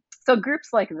 so groups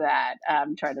like that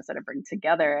try to sort of bring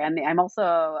together. And I'm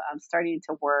also starting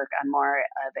to work on more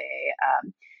of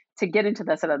to get into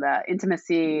the sort of the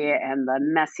intimacy and the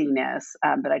messiness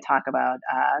that I talk about.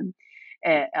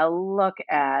 A look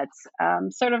at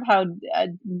sort of how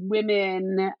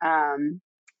women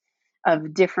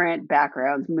of different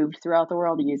backgrounds moved throughout the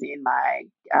world using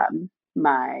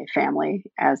my family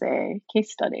as a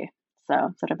case study.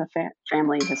 So sort of a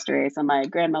family history. So my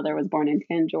grandmother was born in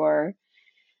Tanjore,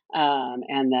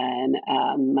 and then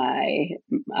my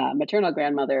maternal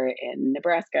grandmother in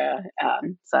Nebraska.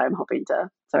 So I'm hoping to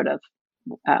sort of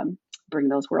bring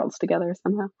those worlds together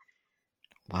somehow.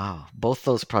 Wow, both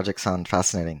those projects sound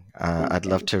fascinating. I'd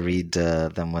love to read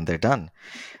them when they're done.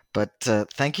 But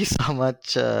thank you so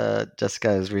much,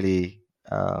 Jessica.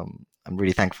 I'm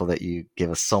really thankful that you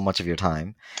gave us so much of your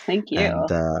time. Thank you.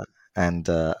 And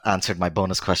answered my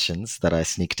bonus questions that I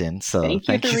sneaked in. So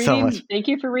thank you so much. Thank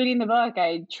you for reading the book.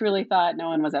 I truly thought no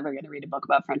one was ever going to read a book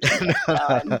about friendship. So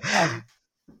I'm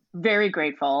very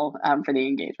grateful for the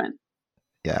engagement.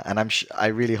 Yeah, and I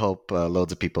really hope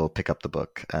loads of people pick up the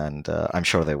book, and I'm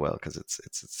sure they will because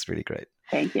it's really great.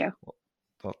 Thank you.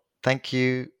 Well, thank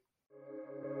you.